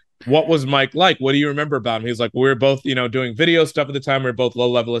Popovich. What was Mike like? What do you remember about him? He's like, we were both, doing video stuff at the time. We were both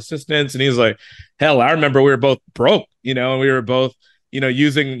low-level assistants. And he's like, hell, I remember we were both broke, and we were both,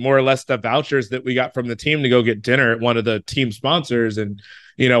 using more or less the vouchers that we got from the team to go get dinner at one of the team sponsors. And,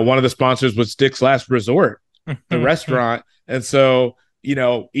 one of the sponsors was Dick's Last Resort, the restaurant. And so,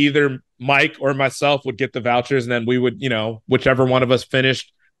 either Mike or myself would get the vouchers, and then we would, whichever one of us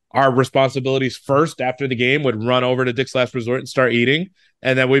finished our responsibilities first after the game would run over to Dick's Last Resort and start eating.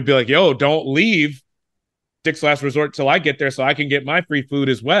 And then we'd be like, yo, don't leave Dick's Last Resort till I get there so I can get my free food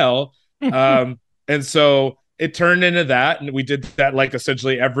as well. And so it turned into that. And we did that like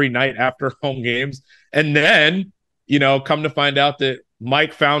essentially every night after home games. And then, come to find out that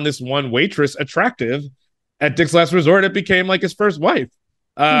Mike found this one waitress attractive at Dick's Last Resort. It became like his first wife.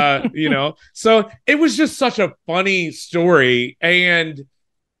 So it was just such a funny story. And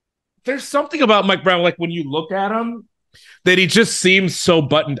there's something about Mike Brown, like when you look at him, that he just seems so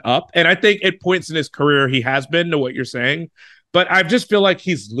buttoned up. And I think at points in his career, he has been, to what you're saying, but I just feel like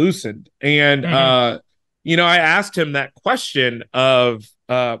he's loosened. And, I asked him that question of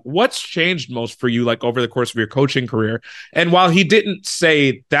what's changed most for you, like over the course of your coaching career. And while he didn't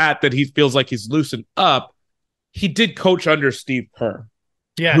say that he feels like he's loosened up, he did coach under Steve Kerr.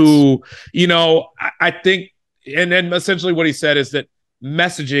 Yes. Who, I think, and then essentially what he said is that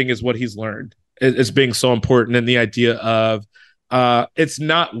messaging is what he's learned as being so important. And the idea of it's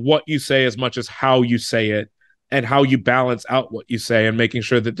not what you say as much as how you say it and how you balance out what you say, and making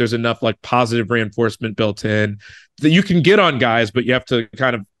sure that there's enough like positive reinforcement built in that you can get on guys, but you have to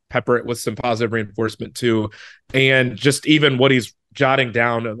kind of pepper it with some positive reinforcement too. And just even what he's jotting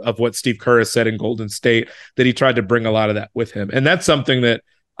down of what Steve Kerr has said in Golden State, that he tried to bring a lot of that with him. And that's something that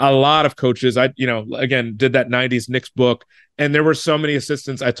a lot of coaches, again, did that 90s Knicks book. And there were so many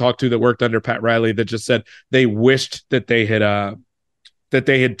assistants I talked to that worked under Pat Riley that just said they wished that they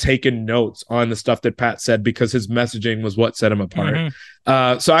had taken notes on the stuff that Pat said, because his messaging was what set him apart.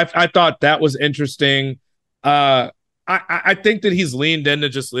 So I thought that was interesting. I think that he's leaned into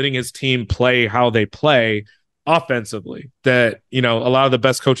just letting his team play how they play offensively, that, a lot of the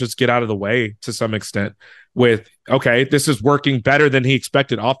best coaches get out of the way to some extent with, okay, this is working better than he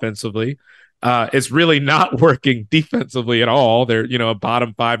expected offensively. It's really not working defensively at all. They're, a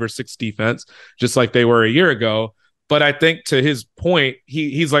bottom 5 or 6 defense, just like they were a year ago. But I think to his point,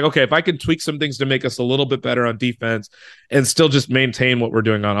 he's like, okay, if I can tweak some things to make us a little bit better on defense and still just maintain what we're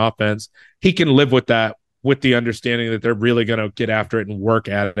doing on offense, he can live with that, with the understanding that they're really going to get after it and work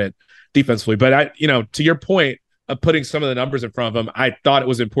at it defensively. But to your point of putting some of the numbers in front of him, I thought it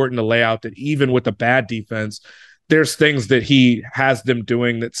was important to lay out that even with a bad defense, there's things that he has them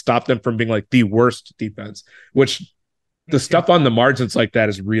doing that stop them from being like the worst defense, which the stuff on the margins like that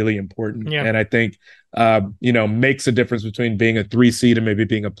is really important. Yeah. And I think, makes a difference between being a 3 seed and maybe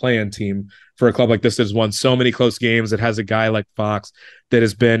being a play-in team for a club like this that has won so many close games, that has a guy like Fox that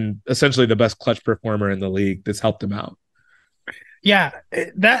has been essentially the best clutch performer in the league that's helped him out. Yeah,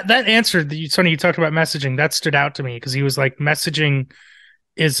 that answer that you talked about messaging, that stood out to me because he was like, messaging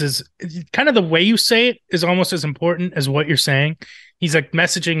is kind of the way you say it is almost as important as what you're saying. He's like,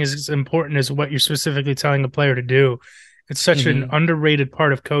 messaging is as important as what you're specifically telling a player to do. It's such an underrated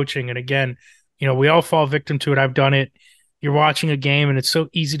part of coaching. And again, we all fall victim to it. I've done it. You're watching a game and it's so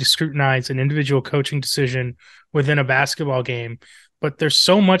easy to scrutinize an individual coaching decision within a basketball game, but there's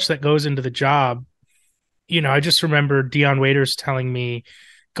so much that goes into the job. I just remember Dion Waiters telling me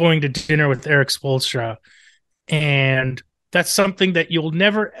going to dinner with Eric Spoelstra, and that's something that you'll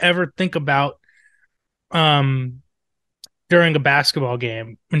never, ever think about during a basketball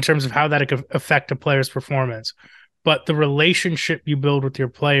game in terms of how that could affect a player's performance. But the relationship you build with your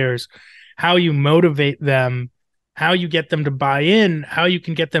players, how you motivate them, how you get them to buy in, how you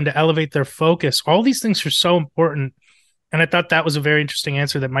can get them to elevate their focus, all these things are so important. And I thought that was a very interesting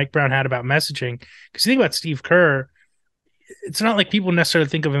answer that Mike Brown had about messaging. Because you think about Steve Kerr, it's not like people necessarily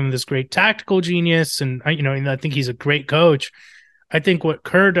think of him as this great tactical genius. And, I think he's a great coach. I think what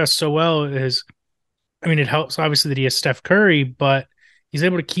Kerr does so well is, it helps obviously that he has Steph Curry, but he's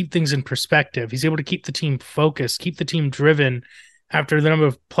able to keep things in perspective. He's able to keep the team focused, keep the team driven after the number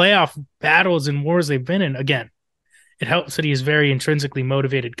of playoff battles and wars they've been in. Again, it helps that he has very intrinsically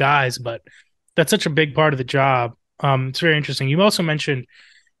motivated guys, but that's such a big part of the job. It's very interesting. You also mentioned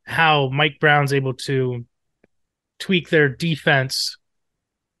how Mike Brown's able to tweak their defense.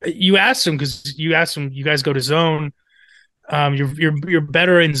 You asked him, you guys go to zone. You're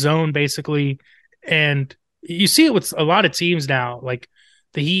better in zone basically. And you see it with a lot of teams now, like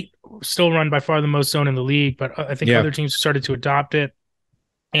the Heat still run by far the most zone in the league, but I think other teams started to adopt it.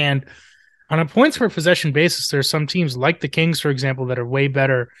 And on a points per possession basis, there are some teams like the Kings, for example, that are way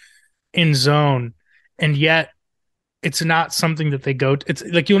better in zone. And yet it's not something that they go to. It's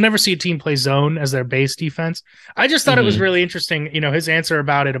like you'll never see a team play zone as their base defense. I just thought it was really interesting, his answer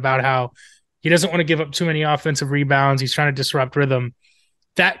about how he doesn't want to give up too many offensive rebounds. He's trying to disrupt rhythm.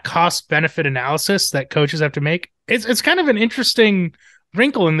 That cost benefit analysis that coaches have to make, it's kind of an interesting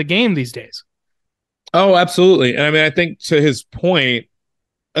wrinkle in the game these days. Oh, absolutely. And I think to his point,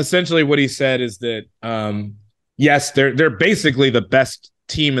 essentially what he said is that, yes, they're basically the best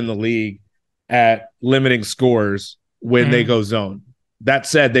team in the league at limiting scores when they go zone. That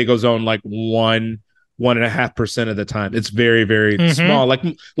said, they go zone like 1.5% of the time. It's very, very small,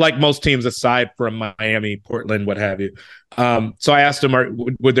 like most teams aside from Miami, Portland, what have you. So I asked him,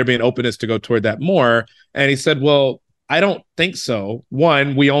 would there be an openness to go toward that more? And he said, well, I don't think so.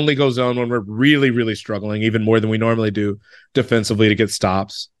 One, we only go zone when we're really, really struggling, even more than we normally do defensively to get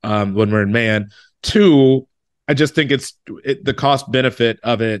stops when we're in man. Two, I just think the cost benefit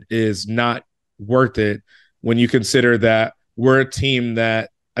of it is not worth it when you consider that we're a team that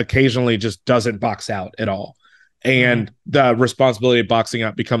occasionally just doesn't box out at all. And the responsibility of boxing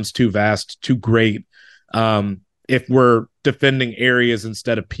out becomes too vast, too great. If we're defending areas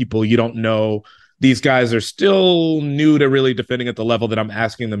instead of people, you don't know. These guys are still new to really defending at the level that I'm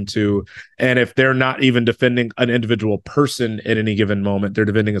asking them to. And if they're not even defending an individual person at any given moment, they're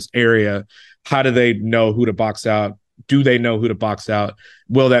defending this area. How do they know who to box out? Do they know who to box out?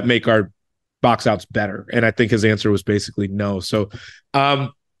 Will that make our box outs better? And I think his answer was basically no. So,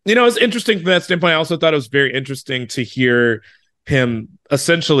 it's interesting from that standpoint. I also thought it was very interesting to hear him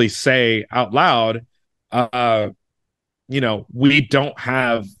essentially say out loud, we've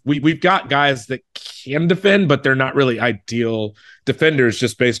got guys that can defend, but they're not really ideal defenders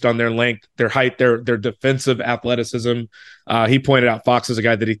just based on their length, their height, their defensive athleticism. He pointed out Fox is a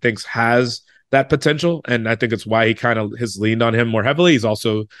guy that he thinks has that potential, and I think it's why he kind of has leaned on him more heavily. He's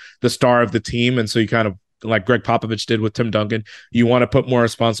also the star of the team, and so you kind of, like Greg Popovich did with Tim Duncan, you want to put more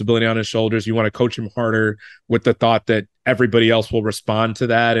responsibility on his shoulders. You want to coach him harder with the thought that everybody else will respond to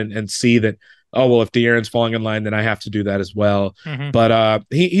that and see that, oh, well, if De'Aaron's falling in line, then I have to do that as well. But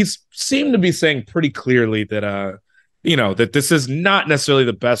he's seemed to be saying pretty clearly that, that this is not necessarily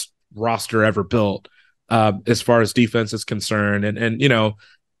the best roster ever built as far as defense is concerned. And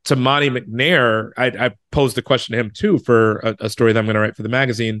to Monty McNair, I posed the question to him too for a story that I'm going to write for the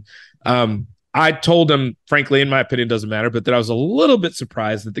magazine. I told him, frankly, in my opinion, doesn't matter, but that I was a little bit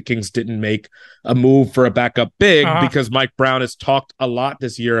surprised that the Kings didn't make a move for a backup big because Mike Brown has talked a lot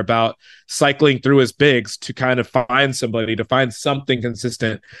this year about cycling through his bigs to kind of find somebody, to find something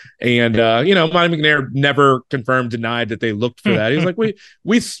consistent. And, Monty McNair never confirmed, denied that they looked for that. He was like, we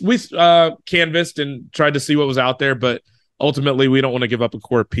canvassed and tried to see what was out there, but ultimately we don't want to give up a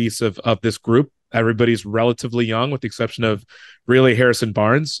core piece of this group. Everybody's relatively young, with the exception of really Harrison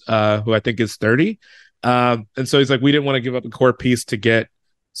Barnes, who I think is 30. And so he's like, we didn't want to give up a core piece to get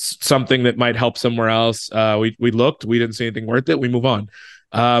something that might help somewhere else. We looked, we didn't see anything worth it. We move on.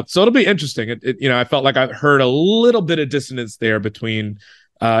 So it'll be interesting. I felt like I heard a little bit of dissonance there between,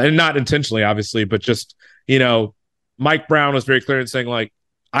 and not intentionally, obviously, but just, Mike Brown was very clear in saying, like,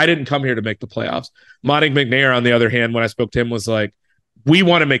 I didn't come here to make the playoffs. Monty McNair, on the other hand, when I spoke to him, was like, we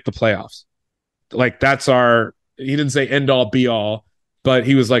want to make the playoffs. Like, that's he didn't say end all be all, but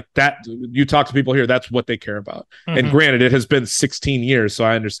he was like, that you talk to people here, that's what they care about. And granted, it has been 16 years, so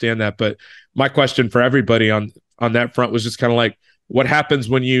I understand that. But my question for everybody on that front was just kind of like, what happens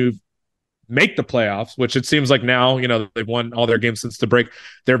when you make the playoffs, which it seems like now, they've won all their games since the break.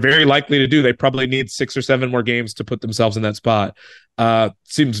 They're very likely to do. They probably need 6 or 7 more games to put themselves in that spot.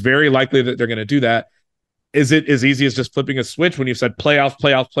 Seems very likely that they're going to do that. Is it as easy as just flipping a switch when you've said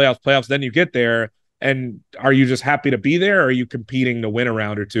playoffs, then you get there? And are you just happy to be there, or are you competing to win a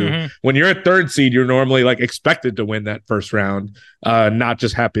round or two? When you're a third seed, you're normally like expected to win that first round, not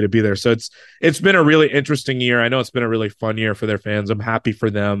just happy to be there. So it's been a really interesting year. I know it's been a really fun year for their fans. I'm happy for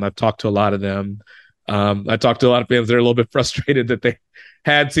them. I've talked to a lot of them. I talked to a lot of fans that are a little bit frustrated that they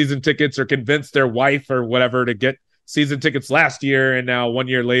had season tickets or convinced their wife or whatever to get season tickets last year. And now 1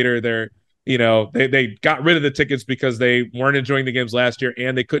 year later, they got rid of the tickets because they weren't enjoying the games last year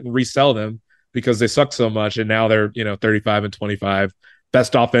and they couldn't resell them because they suck so much. And now they're, 35-25,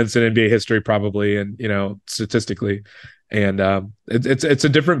 best offense in NBA history, probably. And, statistically, and it's a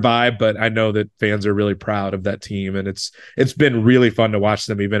different vibe, but I know that fans are really proud of that team. And it's been really fun to watch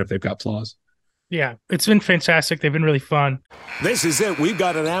them, even if they've got flaws. Yeah, it's been fantastic. They've been really fun. This is it. We've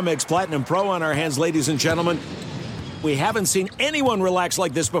got an Amex Platinum Pro on our hands, ladies and gentlemen. We haven't seen anyone relax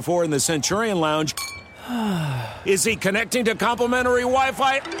like this before in the Centurion Lounge. Is he connecting to complimentary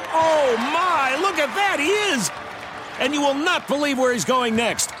Wi-Fi? Oh, my, look at that, he is! And you will not believe where he's going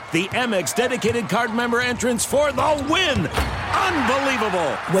next. The Amex dedicated card member entrance for the win!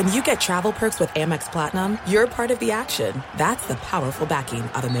 Unbelievable! When you get travel perks with Amex Platinum, you're part of the action. That's the powerful backing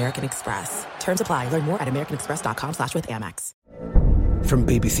of American Express. Terms apply. Learn more at americanexpress.com/withAmex. From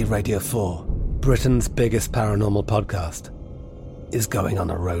BBC Radio 4, Britain's biggest paranormal podcast is going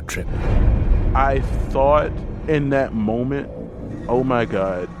on a road trip. I thought in that moment, oh my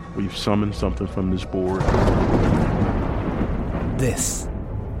God, we've summoned something from this board. This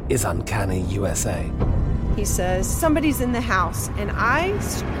is Uncanny USA. He says, somebody's in the house, and I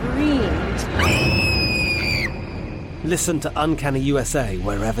screamed. Listen to Uncanny USA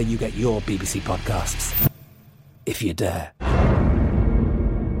wherever you get your BBC podcasts, if you dare.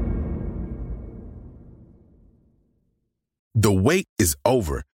 The wait is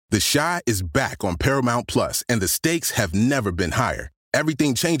over. The Chi is back on Paramount Plus, and the stakes have never been higher.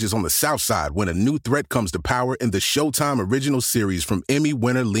 Everything changes on the South Side when a new threat comes to power in the Showtime original series from Emmy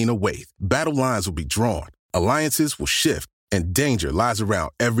winner Lena Waithe. Battle lines will be drawn, alliances will shift, and danger lies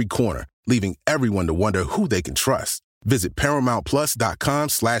around every corner, leaving everyone to wonder who they can trust. Visit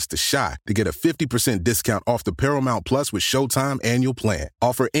ParamountPlus.com/The Chi to get a 50% discount off the Paramount Plus with Showtime annual plan.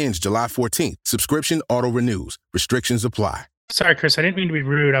 Offer ends July 14th. Subscription auto-renews. Restrictions apply. Sorry, Chris, I didn't mean to be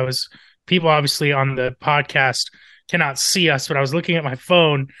rude. People obviously on the podcast cannot see us, but I was looking at my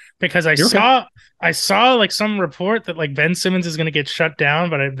phone because I saw like some report that like Ben Simmons is going to get shut down,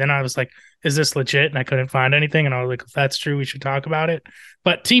 but then I was like, is this legit? And I couldn't find anything. And I was like, if that's true, we should talk about it.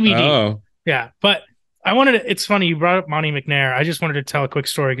 But TBD. Oh. Yeah. But it's funny. You brought up Monty McNair. I just wanted to tell a quick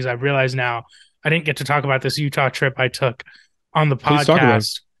story because I realize now I didn't get to talk about this Utah trip I took on the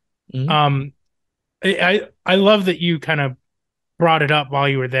podcast. Mm-hmm. I love that you kind of brought it up while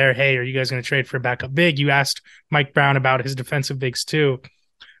you were there. Hey, are you guys going to trade for a backup big? You asked Mike Brown about his defensive bigs too.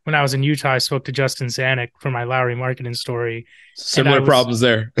 When I was in Utah, I spoke to Justin Zanuck for my Lowry Marketing story. Similar problems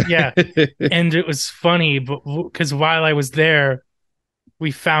there. Yeah. And it was funny, but because while I was there, we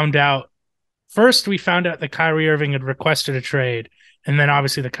found out that Kyrie Irving had requested a trade. And then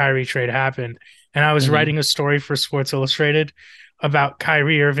obviously the Kyrie trade happened. And I was writing a story for Sports Illustrated about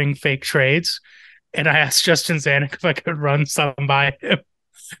Kyrie Irving fake trades. And I asked Justin Zanuck if I could run some by him.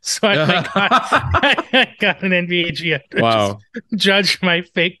 So I got an NBA GM to judge my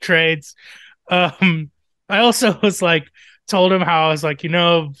fake trades. I also was like told him how I was like,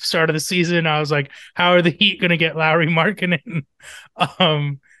 start of the season, I was like, how are the Heat going to get Lauri Markkanen?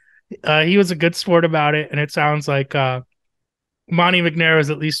 He was a good sport about it, and it sounds like Monty McNair is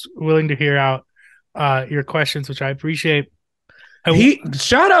at least willing to hear out your questions, which I appreciate.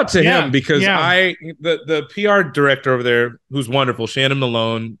 Shout out to him because the PR director over there, who's wonderful, Shannon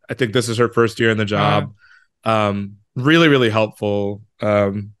Malone. I think this is her first year in the job. Really, really helpful.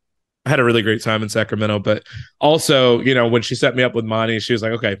 I had a really great time in Sacramento, but also, when she set me up with Monty, she was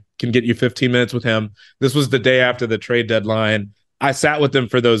like, okay, can get you 15 minutes with him. This was the day after the trade deadline. I sat with him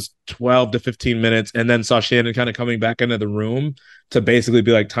for those 12 to 15 minutes and then saw Shannon kind of coming back into the room to basically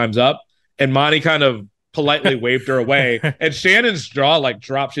be like, time's up. And Monty kind of politely waved her away. And Shannon's jaw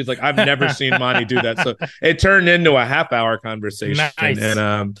dropped. She's like, I've never seen Monty do that. So it turned into a half-hour conversation. Nice.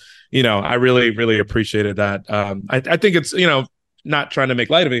 And, I really, really appreciated that. I think it's, not trying to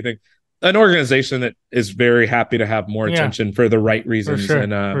make light of anything, an organization that is very happy to have more attention for the right reasons.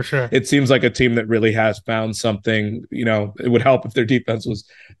 For sure. It seems like a team that really has found something. It would help if their defense was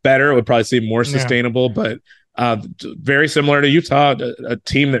better. It would probably seem more sustainable, but very similar to Utah, a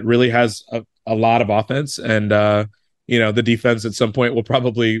team that really has a lot of offense, and the defense at some point will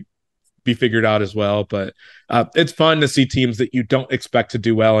probably be figured out as well. But it's fun to see teams that you don't expect to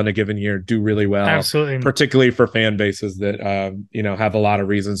do well in a given year do really well. Absolutely. Particularly for fan bases that have a lot of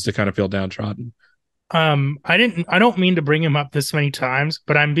reasons to kind of feel downtrodden. I don't mean to bring him up this many times,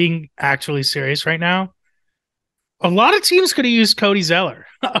 but I'm being actually serious right now. A lot of teams could have used Cody Zeller,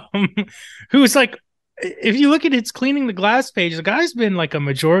 who's like, if you look at his cleaning the glass page, the guy's been like a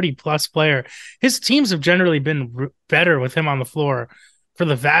majority plus player. His teams have generally been better with him on the floor for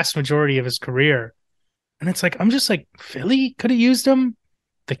the vast majority of his career. And it's like, I'm just like, Philly could have used him.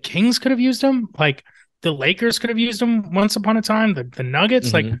 The Kings could have used him. Like the Lakers could have used him once upon a time. The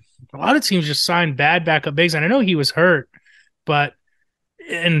Nuggets, like a lot of teams just signed bad backup bigs. And I know he was hurt, but,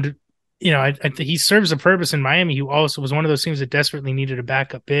 he serves a purpose in Miami. He also was one of those teams that desperately needed a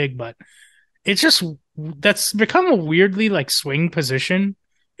backup big, but it's just, that's become a weirdly like swing position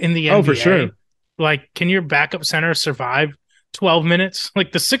in the NBA. Oh, for sure. Like, can your backup center survive 12 minutes?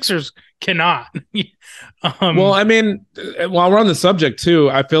 Like the Sixers cannot. Well, I mean, while we're on the subject too,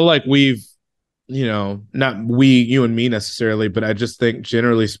 I feel like we've, not you and me necessarily, but I just think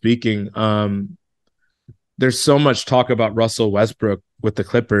generally speaking, there's so much talk about Russell Westbrook with the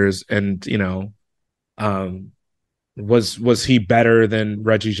Clippers, and was he better than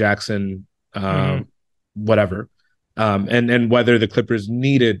Reggie Jackson? Whatever, and whether the Clippers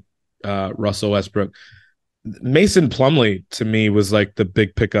needed Russell Westbrook. Mason Plumlee to me was like the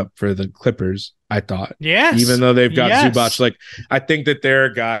big pickup for the Clippers, I thought. Yes. Even though they've got Zubac, like I think that there are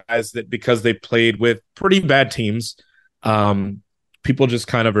guys that because they played with pretty bad teams, people just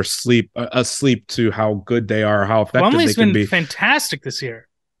kind of are asleep to how good they are, how effective Plumlee's they can be. Been fantastic this year.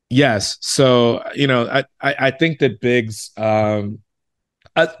 Yes. So, I think that bigs, I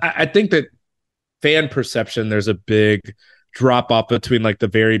think that fan perception, there's a big drop off between like the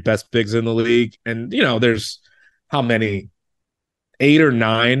very best bigs in the league. And, there's how many, 8 or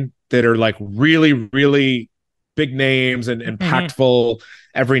 9 that are like really, really big names and impactful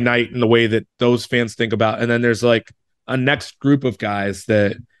every night in the way that those fans think about. And then there's like a next group of guys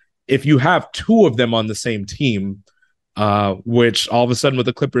that if you have 2 of them on the same team, which all of a sudden with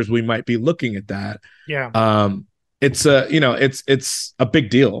the Clippers, we might be looking at that. Yeah. It's a big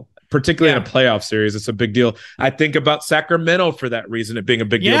deal. Particularly in a playoff series, it's a big deal. I think about Sacramento for that reason, it being a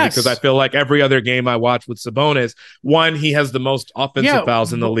big deal, because I feel like every other game I watch with Sabonis, one, he has the most offensive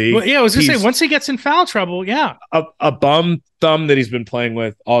fouls in the league. Well, I was going to say, once he gets in foul trouble, a bum thumb that he's been playing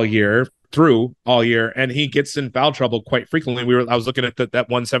with all year, and he gets in foul trouble quite frequently. I was looking at that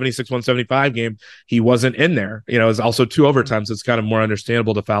 176-175 game. He wasn't in there. It was also 2 overtimes. So it's kind of more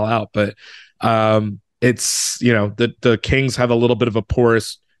understandable to foul out, but it's the Kings have a little bit of a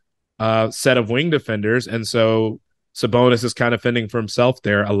porous set of wing defenders, and so Sabonis is kind of fending for himself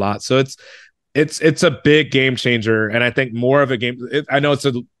there a lot. So it's a big game changer, and I think more of a game. I know it's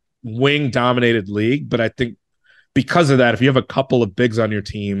a wing dominated league, but I think because of that, if you have a couple of bigs on your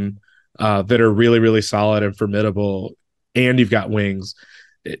team that are really, really solid and formidable, and you've got wings,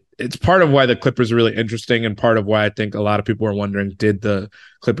 it's part of why the Clippers are really interesting, and part of why I think a lot of people are wondering, did the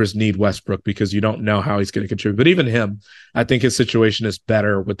Clippers need Westbrook? Because you don't know how he's going to contribute. But even him, I think his situation is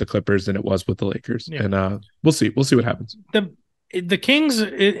better with the Clippers than it was with the Lakers. Yeah. And we'll see. We'll see what happens. The Kings,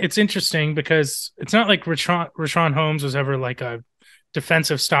 it's interesting because it's not like Richaun Holmes was ever like a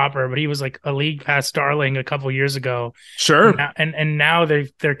defensive stopper, but he was like a league pass darling a couple years ago. Sure. And now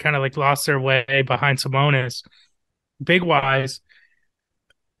they're kind of like lost their way behind Sabonis. Big wise.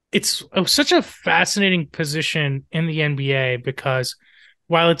 it's such a fascinating position in the NBA because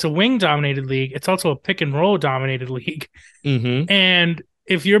while it's a wing dominated league, it's also a pick and roll dominated league. Mm-hmm. And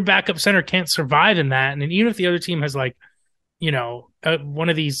if your backup center can't survive in that, and even if the other team has like, one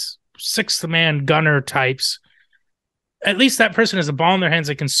of these sixth man gunner types, at least that person has a ball in their hands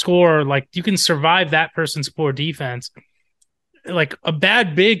that can score. Like you can survive that person's poor defense. Like a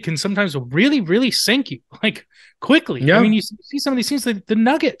bad big can sometimes really, really sink you like quickly. Yeah. I mean, you see some of these teams, like the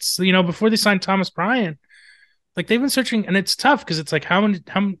Nuggets, before they signed Thomas Bryant, like they've been searching, and it's tough because it's like how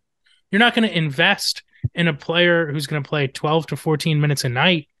you're not going to invest in a player who's going to play 12 to 14 minutes a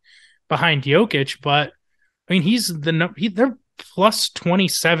night behind Jokic, but I mean, they're plus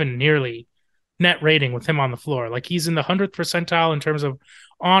 27 nearly net rating with him on the floor. Like he's in the 100th percentile in terms of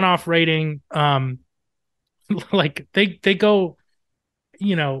on-off rating. Like they go, I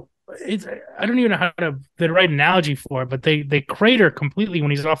don't even know how to the right analogy for it, but they crater completely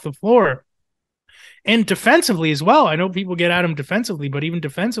when he's off the floor. And defensively as well. I know people get at him defensively, but even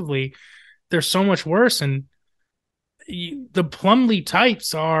defensively, they're so much worse. And the Plumlee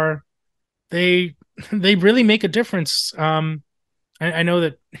types they really make a difference. I know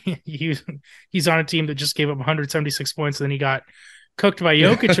that he's on a team that just gave up 176 points, and then he got cooked by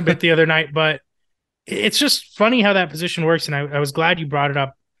Jokic a bit the other night, but it's just funny how that position works, and I was glad you brought it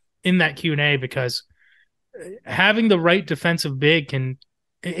up in that Q&A because having the right defensive big can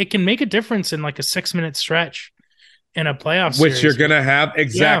make a difference in like a 6-minute stretch in a playoff series. Which you're going to have,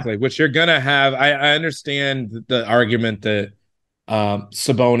 exactly, which you're going to have. I understand the argument that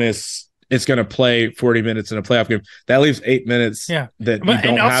Sabonis is going to play 40 minutes in a playoff game. That leaves 8 minutes that you don't have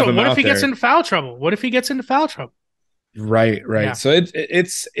him out there. What if he gets into foul trouble? Right. Yeah. So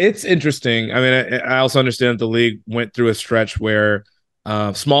it's interesting. I mean, I also understand that the league went through a stretch where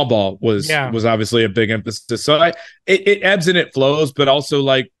small ball was obviously a big emphasis. So it ebbs and it flows, but also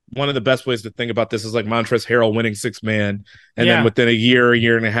like one of the best ways to think about this is like Montrezl Harrell winning 6-man, and then within a year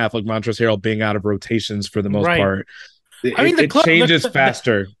and a half, like Montrezl Harrell being out of rotations for the most part. It changes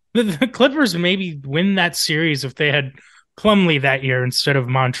faster. The Clippers maybe win that series if they had Plumlee that year instead of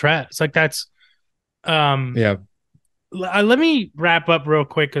Montrezl. Like that's let me wrap up real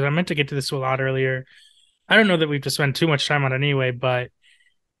quick because I meant to get to this a lot earlier. I don't know that we have to spend too much time on it anyway, but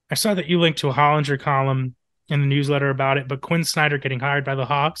I saw that you linked to a Hollinger column in the newsletter about it, but Quinn Snyder getting hired by the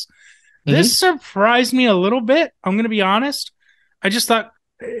Hawks. Mm-hmm. This surprised me a little bit. I'm going to be honest. I just thought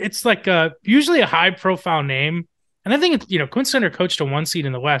it's like usually a high profile name. And I think, Quinn Snyder coached a 1 seed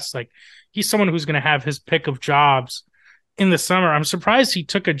in the West. Like he's someone who's going to have his pick of jobs in the summer. I'm surprised he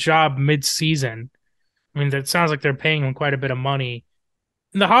took a job mid-season. I mean, that sounds like they're paying him quite a bit of money.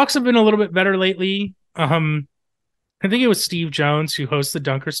 And the Hawks have been a little bit better lately. I think it was Steve Jones who hosts the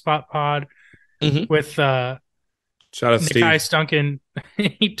Dunker Spot pod with shout out Nekai Steve Duncan.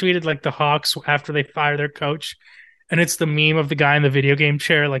 He tweeted like the Hawks after they fire their coach, and it's the meme of the guy in the video game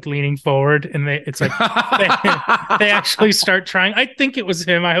chair like leaning forward, and it's like they actually start trying. I think it was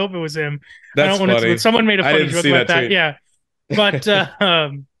him. I hope it was him. That's I don't want funny. to. Someone made a funny joke about that. Tweet. Yeah,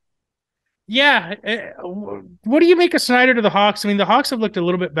 but. What do you make of Snyder to the Hawks? I mean, the Hawks have looked a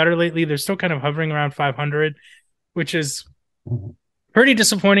little bit better lately. They're still kind of hovering around 500, which is pretty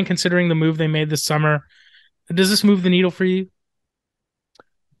disappointing considering the move they made this summer. Does this move the needle for you?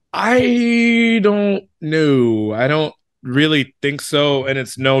 I don't know. I don't really think so. And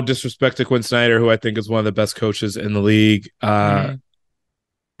it's no disrespect to Quinn Snyder, who I think is one of the best coaches in the league. And,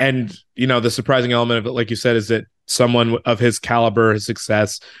 the surprising element of it, like you said, is that someone of his caliber, his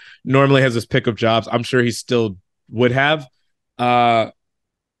success, normally has this pick of jobs. I'm sure he still would have.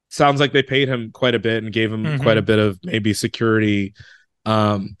 Sounds like they paid him quite a bit and gave him quite a bit of maybe security.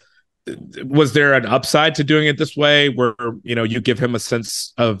 Was there an upside to doing it this way where, you give him a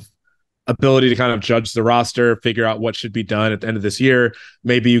sense of ability to kind of judge the roster, figure out what should be done at the end of this year?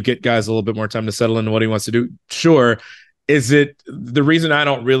 Maybe you get guys a little bit more time to settle into what he wants to do. Sure. Is it the reason I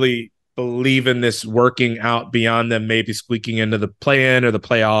don't really believe in this working out beyond them maybe squeaking into the play-in or the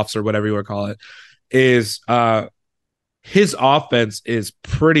playoffs or whatever you want to call it is his offense is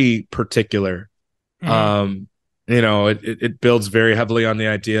pretty particular. It builds very heavily on the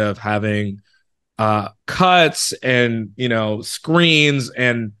idea of having cuts and screens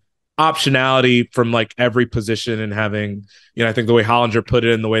and optionality from like every position, and having I think the way Hollinger put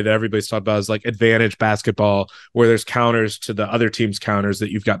it in the way that everybody's talked about is like advantage basketball, where there's counters to the other team's counters that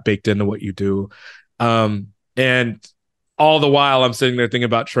you've got baked into what you do. And all the while I'm sitting there thinking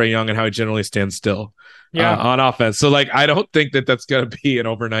about Trae Young and how he generally stands still on offense. So like, I don't think that that's going to be an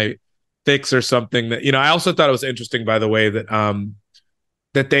overnight fix or something that, I also thought it was interesting, by the way, that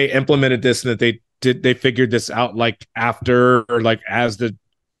that they implemented this and that they figured this out like after or like as the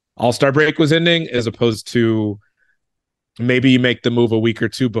All-Star break was ending, as opposed to maybe you make the move a week or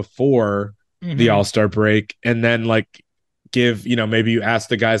two before the All-Star break, and then like give, maybe you ask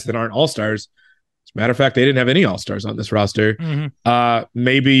the guys that aren't All-Stars. As a matter of fact, they didn't have any All-Stars on this roster.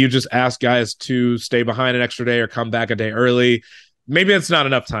 Maybe you just ask guys to stay behind an extra day or come back a day early. Maybe it's not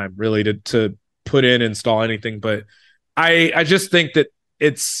enough time really to put in, install anything, but I just think that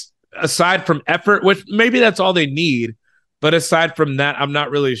it's, aside from effort, which maybe that's all they need, but aside from that, I'm not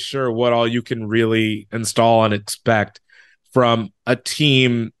really sure what all you can really install and expect from a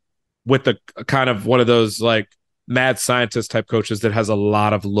team with a kind of one of those like mad scientist type coaches that has a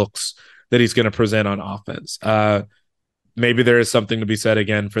lot of looks that he's going to present on offense. Maybe there is something to be said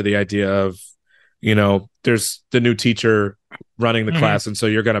again for the idea of, there's the new teacher running the class, and so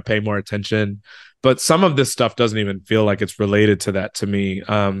you're going to pay more attention. But some of this stuff doesn't even feel like it's related to that to me.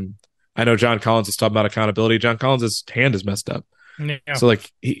 I know John Collins is talking about accountability. John Collins' hand is messed up. Yeah. So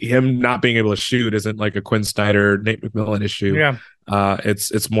like him not being able to shoot isn't like a Quinn Snyder, Nate McMillan issue. Yeah.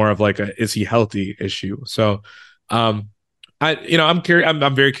 It's more of like is he healthy issue. So I'm curious.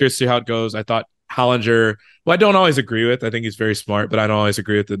 I'm very curious to see how it goes. I thought Hollinger, I don't always agree with. I think he's very smart, but I don't always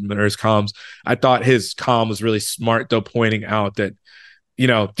agree with his columns. I thought his column was really smart, though, pointing out that,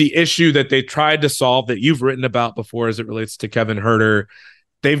 the issue that they tried to solve that you've written about before as it relates to Kevin Huerter,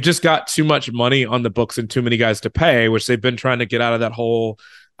 they've just got too much money on the books and too many guys to pay, which they've been trying to get out of that whole,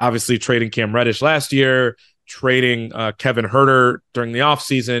 obviously trading Cam Reddish last year, trading Kevin Huerter during the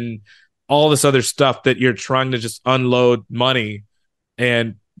offseason, all this other stuff that you're trying to just unload money.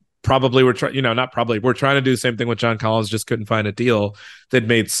 And probably we're trying to do the same thing with John Collins, just couldn't find a deal that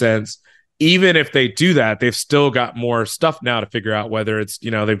made sense. Even if they do that, they've still got more stuff now to figure out, whether it's,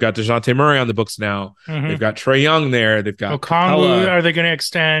 they've got DeJounte Murray on the books now. They've got Trae Young there. They've got Okongwu. Are they going to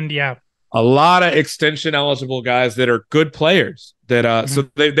extend? Yeah. A lot of extension eligible guys that are good players that so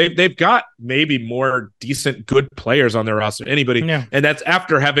they've got maybe more decent good players on their roster than anybody. Yeah. And that's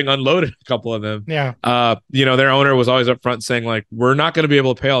after having unloaded a couple of them. Yeah. Their owner was always up front saying like, we're not going to be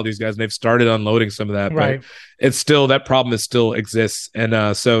able to pay all these guys. And they've started unloading some of that, right. But it's still, that problem still exists.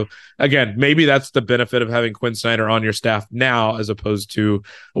 And so again, maybe that's the benefit of having Quinn Snyder on your staff now, as opposed to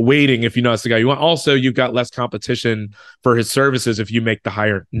waiting. If that's the guy you want. Also, you've got less competition for his services if you make the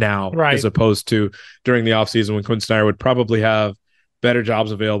hire now, right, as opposed to during the offseason when Quinn Snyder would probably have better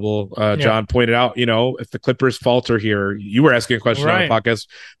jobs available. John pointed out, if the Clippers falter here, you were asking a question on the podcast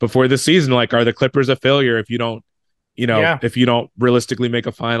before the season, like, are the Clippers a failure if you don't, if you don't realistically make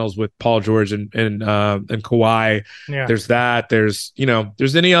a finals with Paul George and Kawhi? There's that. There's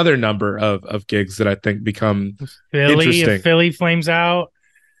any other number of gigs that I think become interesting. If Philly flames out,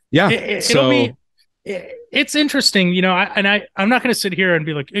 it's interesting, I'm not going to sit here and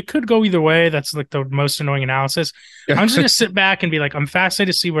be like, it could go either way. That's like the most annoying analysis. I'm just going to sit back and be like, I'm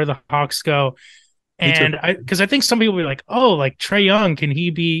fascinated to see where the Hawks go. And because I think some people will be like, oh, like Trae Young, can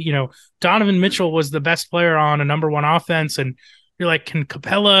he be, Donovan Mitchell was the best player on a number one offense. And you're like, can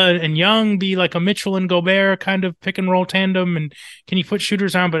Capella and Young be like a Mitchell and Gobert kind of pick and roll tandem? And can you put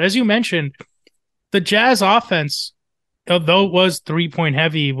shooters on? But as you mentioned, the Jazz offense, although it was 3-point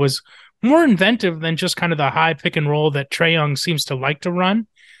heavy, was more inventive than just kind of the high pick and roll that Trae Young seems to like to run.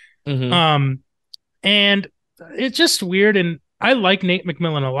 And it's just weird. And I like Nate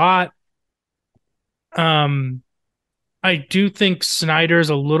McMillan a lot. I do think Snyder's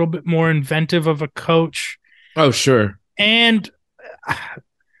a little bit more inventive of a coach. Oh, sure. And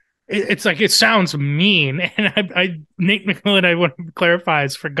it's like, it sounds mean. And Nate McMillan, I want to clarify,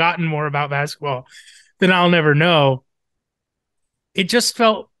 has forgotten more about basketball than I'll never know. It just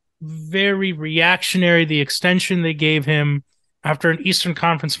felt very reactionary, the extension they gave him after an Eastern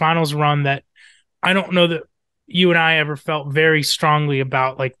Conference Finals run that I don't know that you and I ever felt very strongly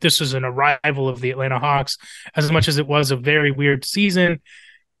about, like, this is an arrival of the Atlanta Hawks, as much as it was a very weird season.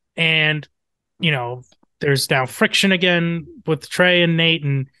 And, there's now friction again with Trae and Nate,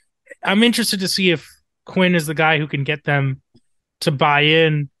 and I'm interested to see if Quinn is the guy who can get them to buy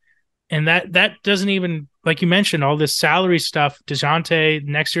in. And that doesn't even, like you mentioned, all this salary stuff. DeJounte,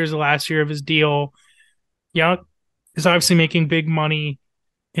 next year is the last year of his deal. Is obviously making big money.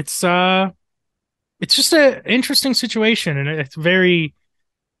 It's just an interesting situation, and it's very,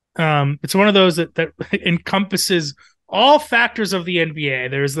 it's one of those that encompasses all factors of the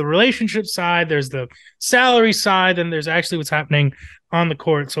NBA. There's the relationship side, there's the salary side, and there's actually what's happening on the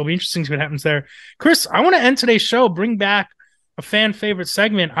court. So it'll be interesting to see what happens there. Chris, I want to end today's show, bring back a fan favorite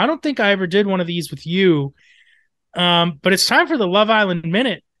segment. I don't think I ever did one of these with you, but it's time for the Love Island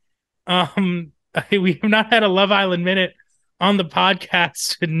Minute. We have not had a Love Island Minute on the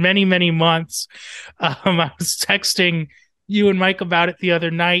podcast in many, many months. I was texting you and Mike about it the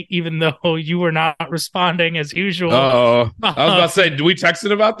other night, even though you were not responding as usual. Oh, I was about to say, did we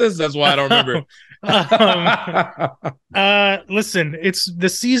texted about this? That's why I don't remember. Listen, the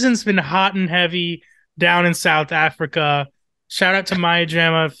season's been hot and heavy down in South Africa. Shout out to Maya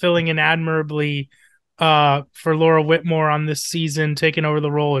Jama filling in admirably for Laura Whitmore on this season, taking over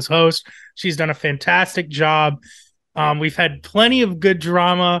the role as host. She's done a fantastic job. We've had plenty of good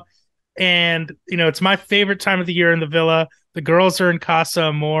drama, and it's my favorite time of the year in the villa. The girls are in Casa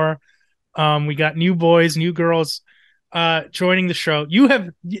Amor. We got new boys, new girls joining the show.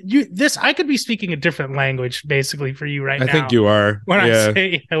 I could be speaking a different language basically for you right now. I think you are. When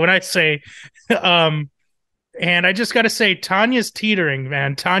I say and I just got to say, Tanya's teetering,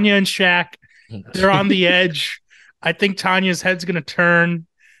 man. Tanya and Shaq, they're on the edge. I think Tanya's head's going to turn.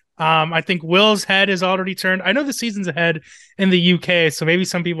 I think Will's head is already turned. I know the season's ahead in the UK, so maybe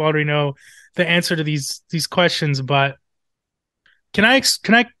some people already know the answer to these questions. But can I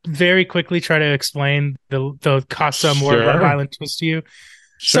very quickly try to explain the Casa Amor Love Island twist to you?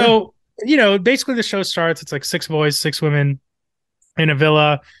 Sure. So basically the show starts. It's like 6 boys, 6 women in a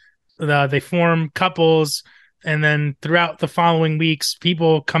villa. They form couples. And then throughout the following weeks,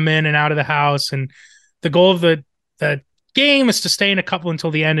 people come in and out of the house. And the goal of the game is to stay in a couple until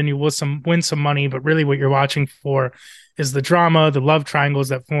the end, and you will win some money. But really what you're watching for is the drama, the love triangles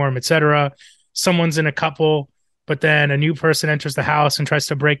that form, etc. Someone's in a couple, but then a new person enters the house and tries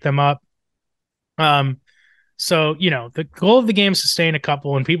to break them up. So, the goal of the game is to stay in a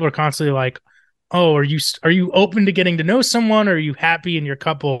couple, and people are constantly like, oh, are you open to getting to know someone, or are you happy in your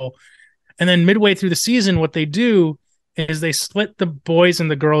couple? And then midway through the season, what they do is they split the boys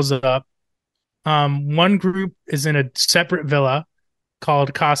and the girls up. One group is in a separate villa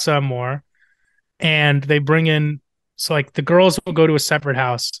called Casa Amor, and they bring in, so like the girls will go to a separate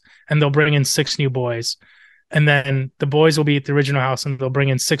house and they'll bring in 6 new boys. And then the boys will be at the original house and they'll bring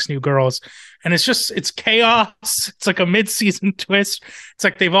in 6 new girls. And it's chaos. It's like a mid-season twist. It's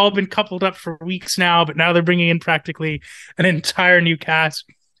like they've all been coupled up for weeks now, but now they're bringing in practically an entire new cast.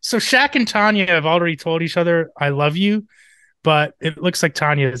 So Shaq and Tanya have already told each other, I love you, but it looks like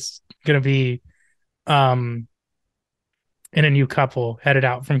Tanya is going to be in a new couple headed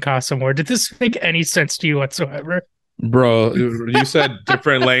out from Casa Amor. Did this make any sense to you whatsoever? Bro, you said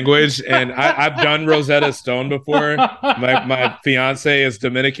different language, and I've done Rosetta Stone before. My fiance is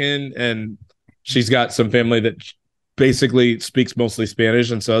Dominican, and she's got some family that basically speaks mostly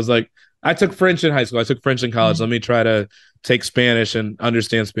Spanish. And so I was like, I took French in high school. I took French in college. Let me try to take Spanish and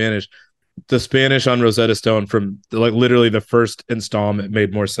understand Spanish. The Spanish on Rosetta Stone from literally the first installment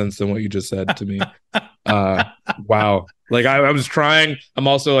made more sense than what you just said to me. Wow. I was trying. I'm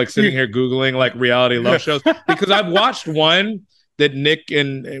also sitting here Googling reality love shows because I've watched one that Nick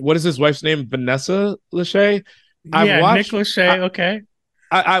and what is his wife's name? Vanessa Lachey. Nick Lachey. Okay.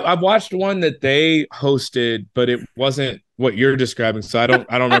 I've watched one that they hosted, but it wasn't what you're describing. So I don't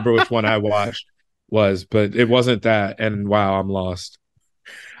remember which one I watched was, but it wasn't that. And wow, I'm lost.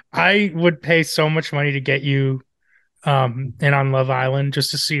 I would pay so much money to get you in on Love Island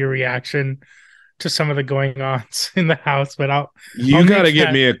just to see your reaction to some of the going-ons in the house. But you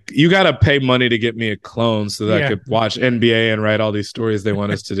gotta pay money to get me a clone so that I could watch NBA and write all these stories they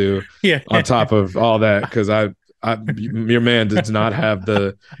want us to do. On top of all that, because your man does not have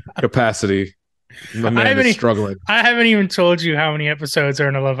the capacity. My man is struggling. I haven't even told you how many episodes are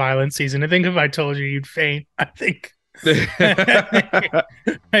in a Love Island season. I think if I told you, you'd faint. I think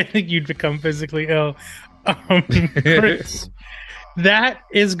you'd become physically ill. Chris, that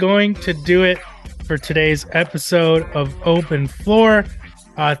is going to do it for today's episode of Open Floor.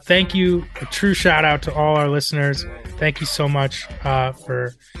 Thank you. A true shout out to all our listeners. Thank you so much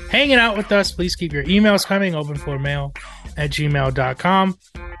for hanging out with us. Please keep your emails coming, openfloormail@gmail.com.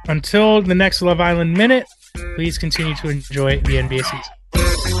 Until the next Love Island Minute, please continue to enjoy the NBA season.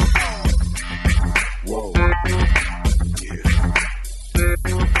 Whoa.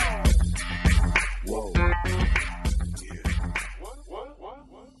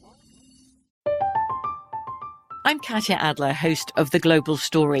 I'm Katya Adler, host of The Global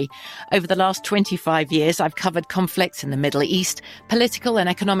Story. Over the last 25 years, I've covered conflicts in the Middle East, political and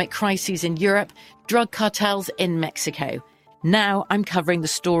economic crises in Europe, drug cartels in Mexico. Now I'm covering the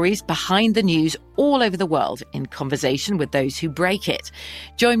stories behind the news all over the world in conversation with those who break it.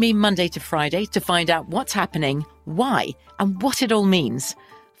 Join me Monday to Friday to find out what's happening, why, and what it all means.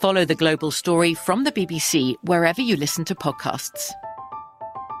 Follow The Global Story from the BBC wherever you listen to podcasts.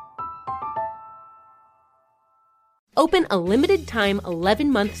 Open a limited-time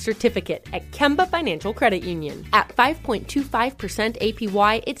 11-month certificate at Kemba Financial Credit Union. At 5.25%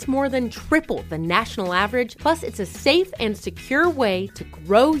 APY, it's more than triple the national average, plus it's a safe and secure way to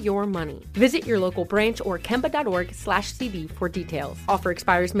grow your money. Visit your local branch or kemba.org/cd for details. Offer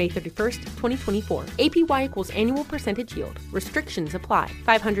expires May 31st, 2024. APY equals annual percentage yield. Restrictions apply.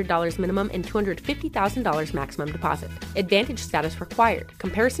 $500 minimum and $250,000 maximum deposit. Advantage status required.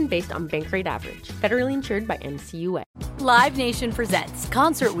 Comparison based on bank rate average. Federally insured by NCUA. Live Nation presents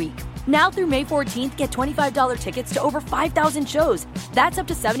Concert Week. Now through May 14th, get $25 tickets to over 5,000 shows. That's up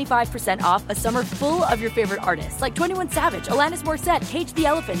to 75% off a summer full of your favorite artists like 21 Savage, Alanis Morissette, Cage the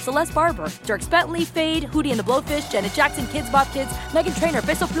Elephant, Celeste Barber, Dierks Bentley, Fade, Hootie and the Blowfish, Janet Jackson, Kids Bop Kids, Meghan Trainor,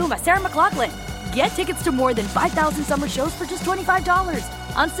 Peso Pluma, Sarah McLachlan. Get tickets to more than 5,000 summer shows for just $25.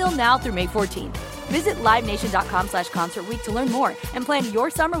 Until now through May 14th. Visit LiveNation.com/Concert Week to learn more and plan your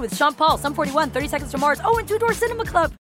summer with Sean Paul, Sum 41, 30 Seconds to Mars, and Two Door Cinema Club.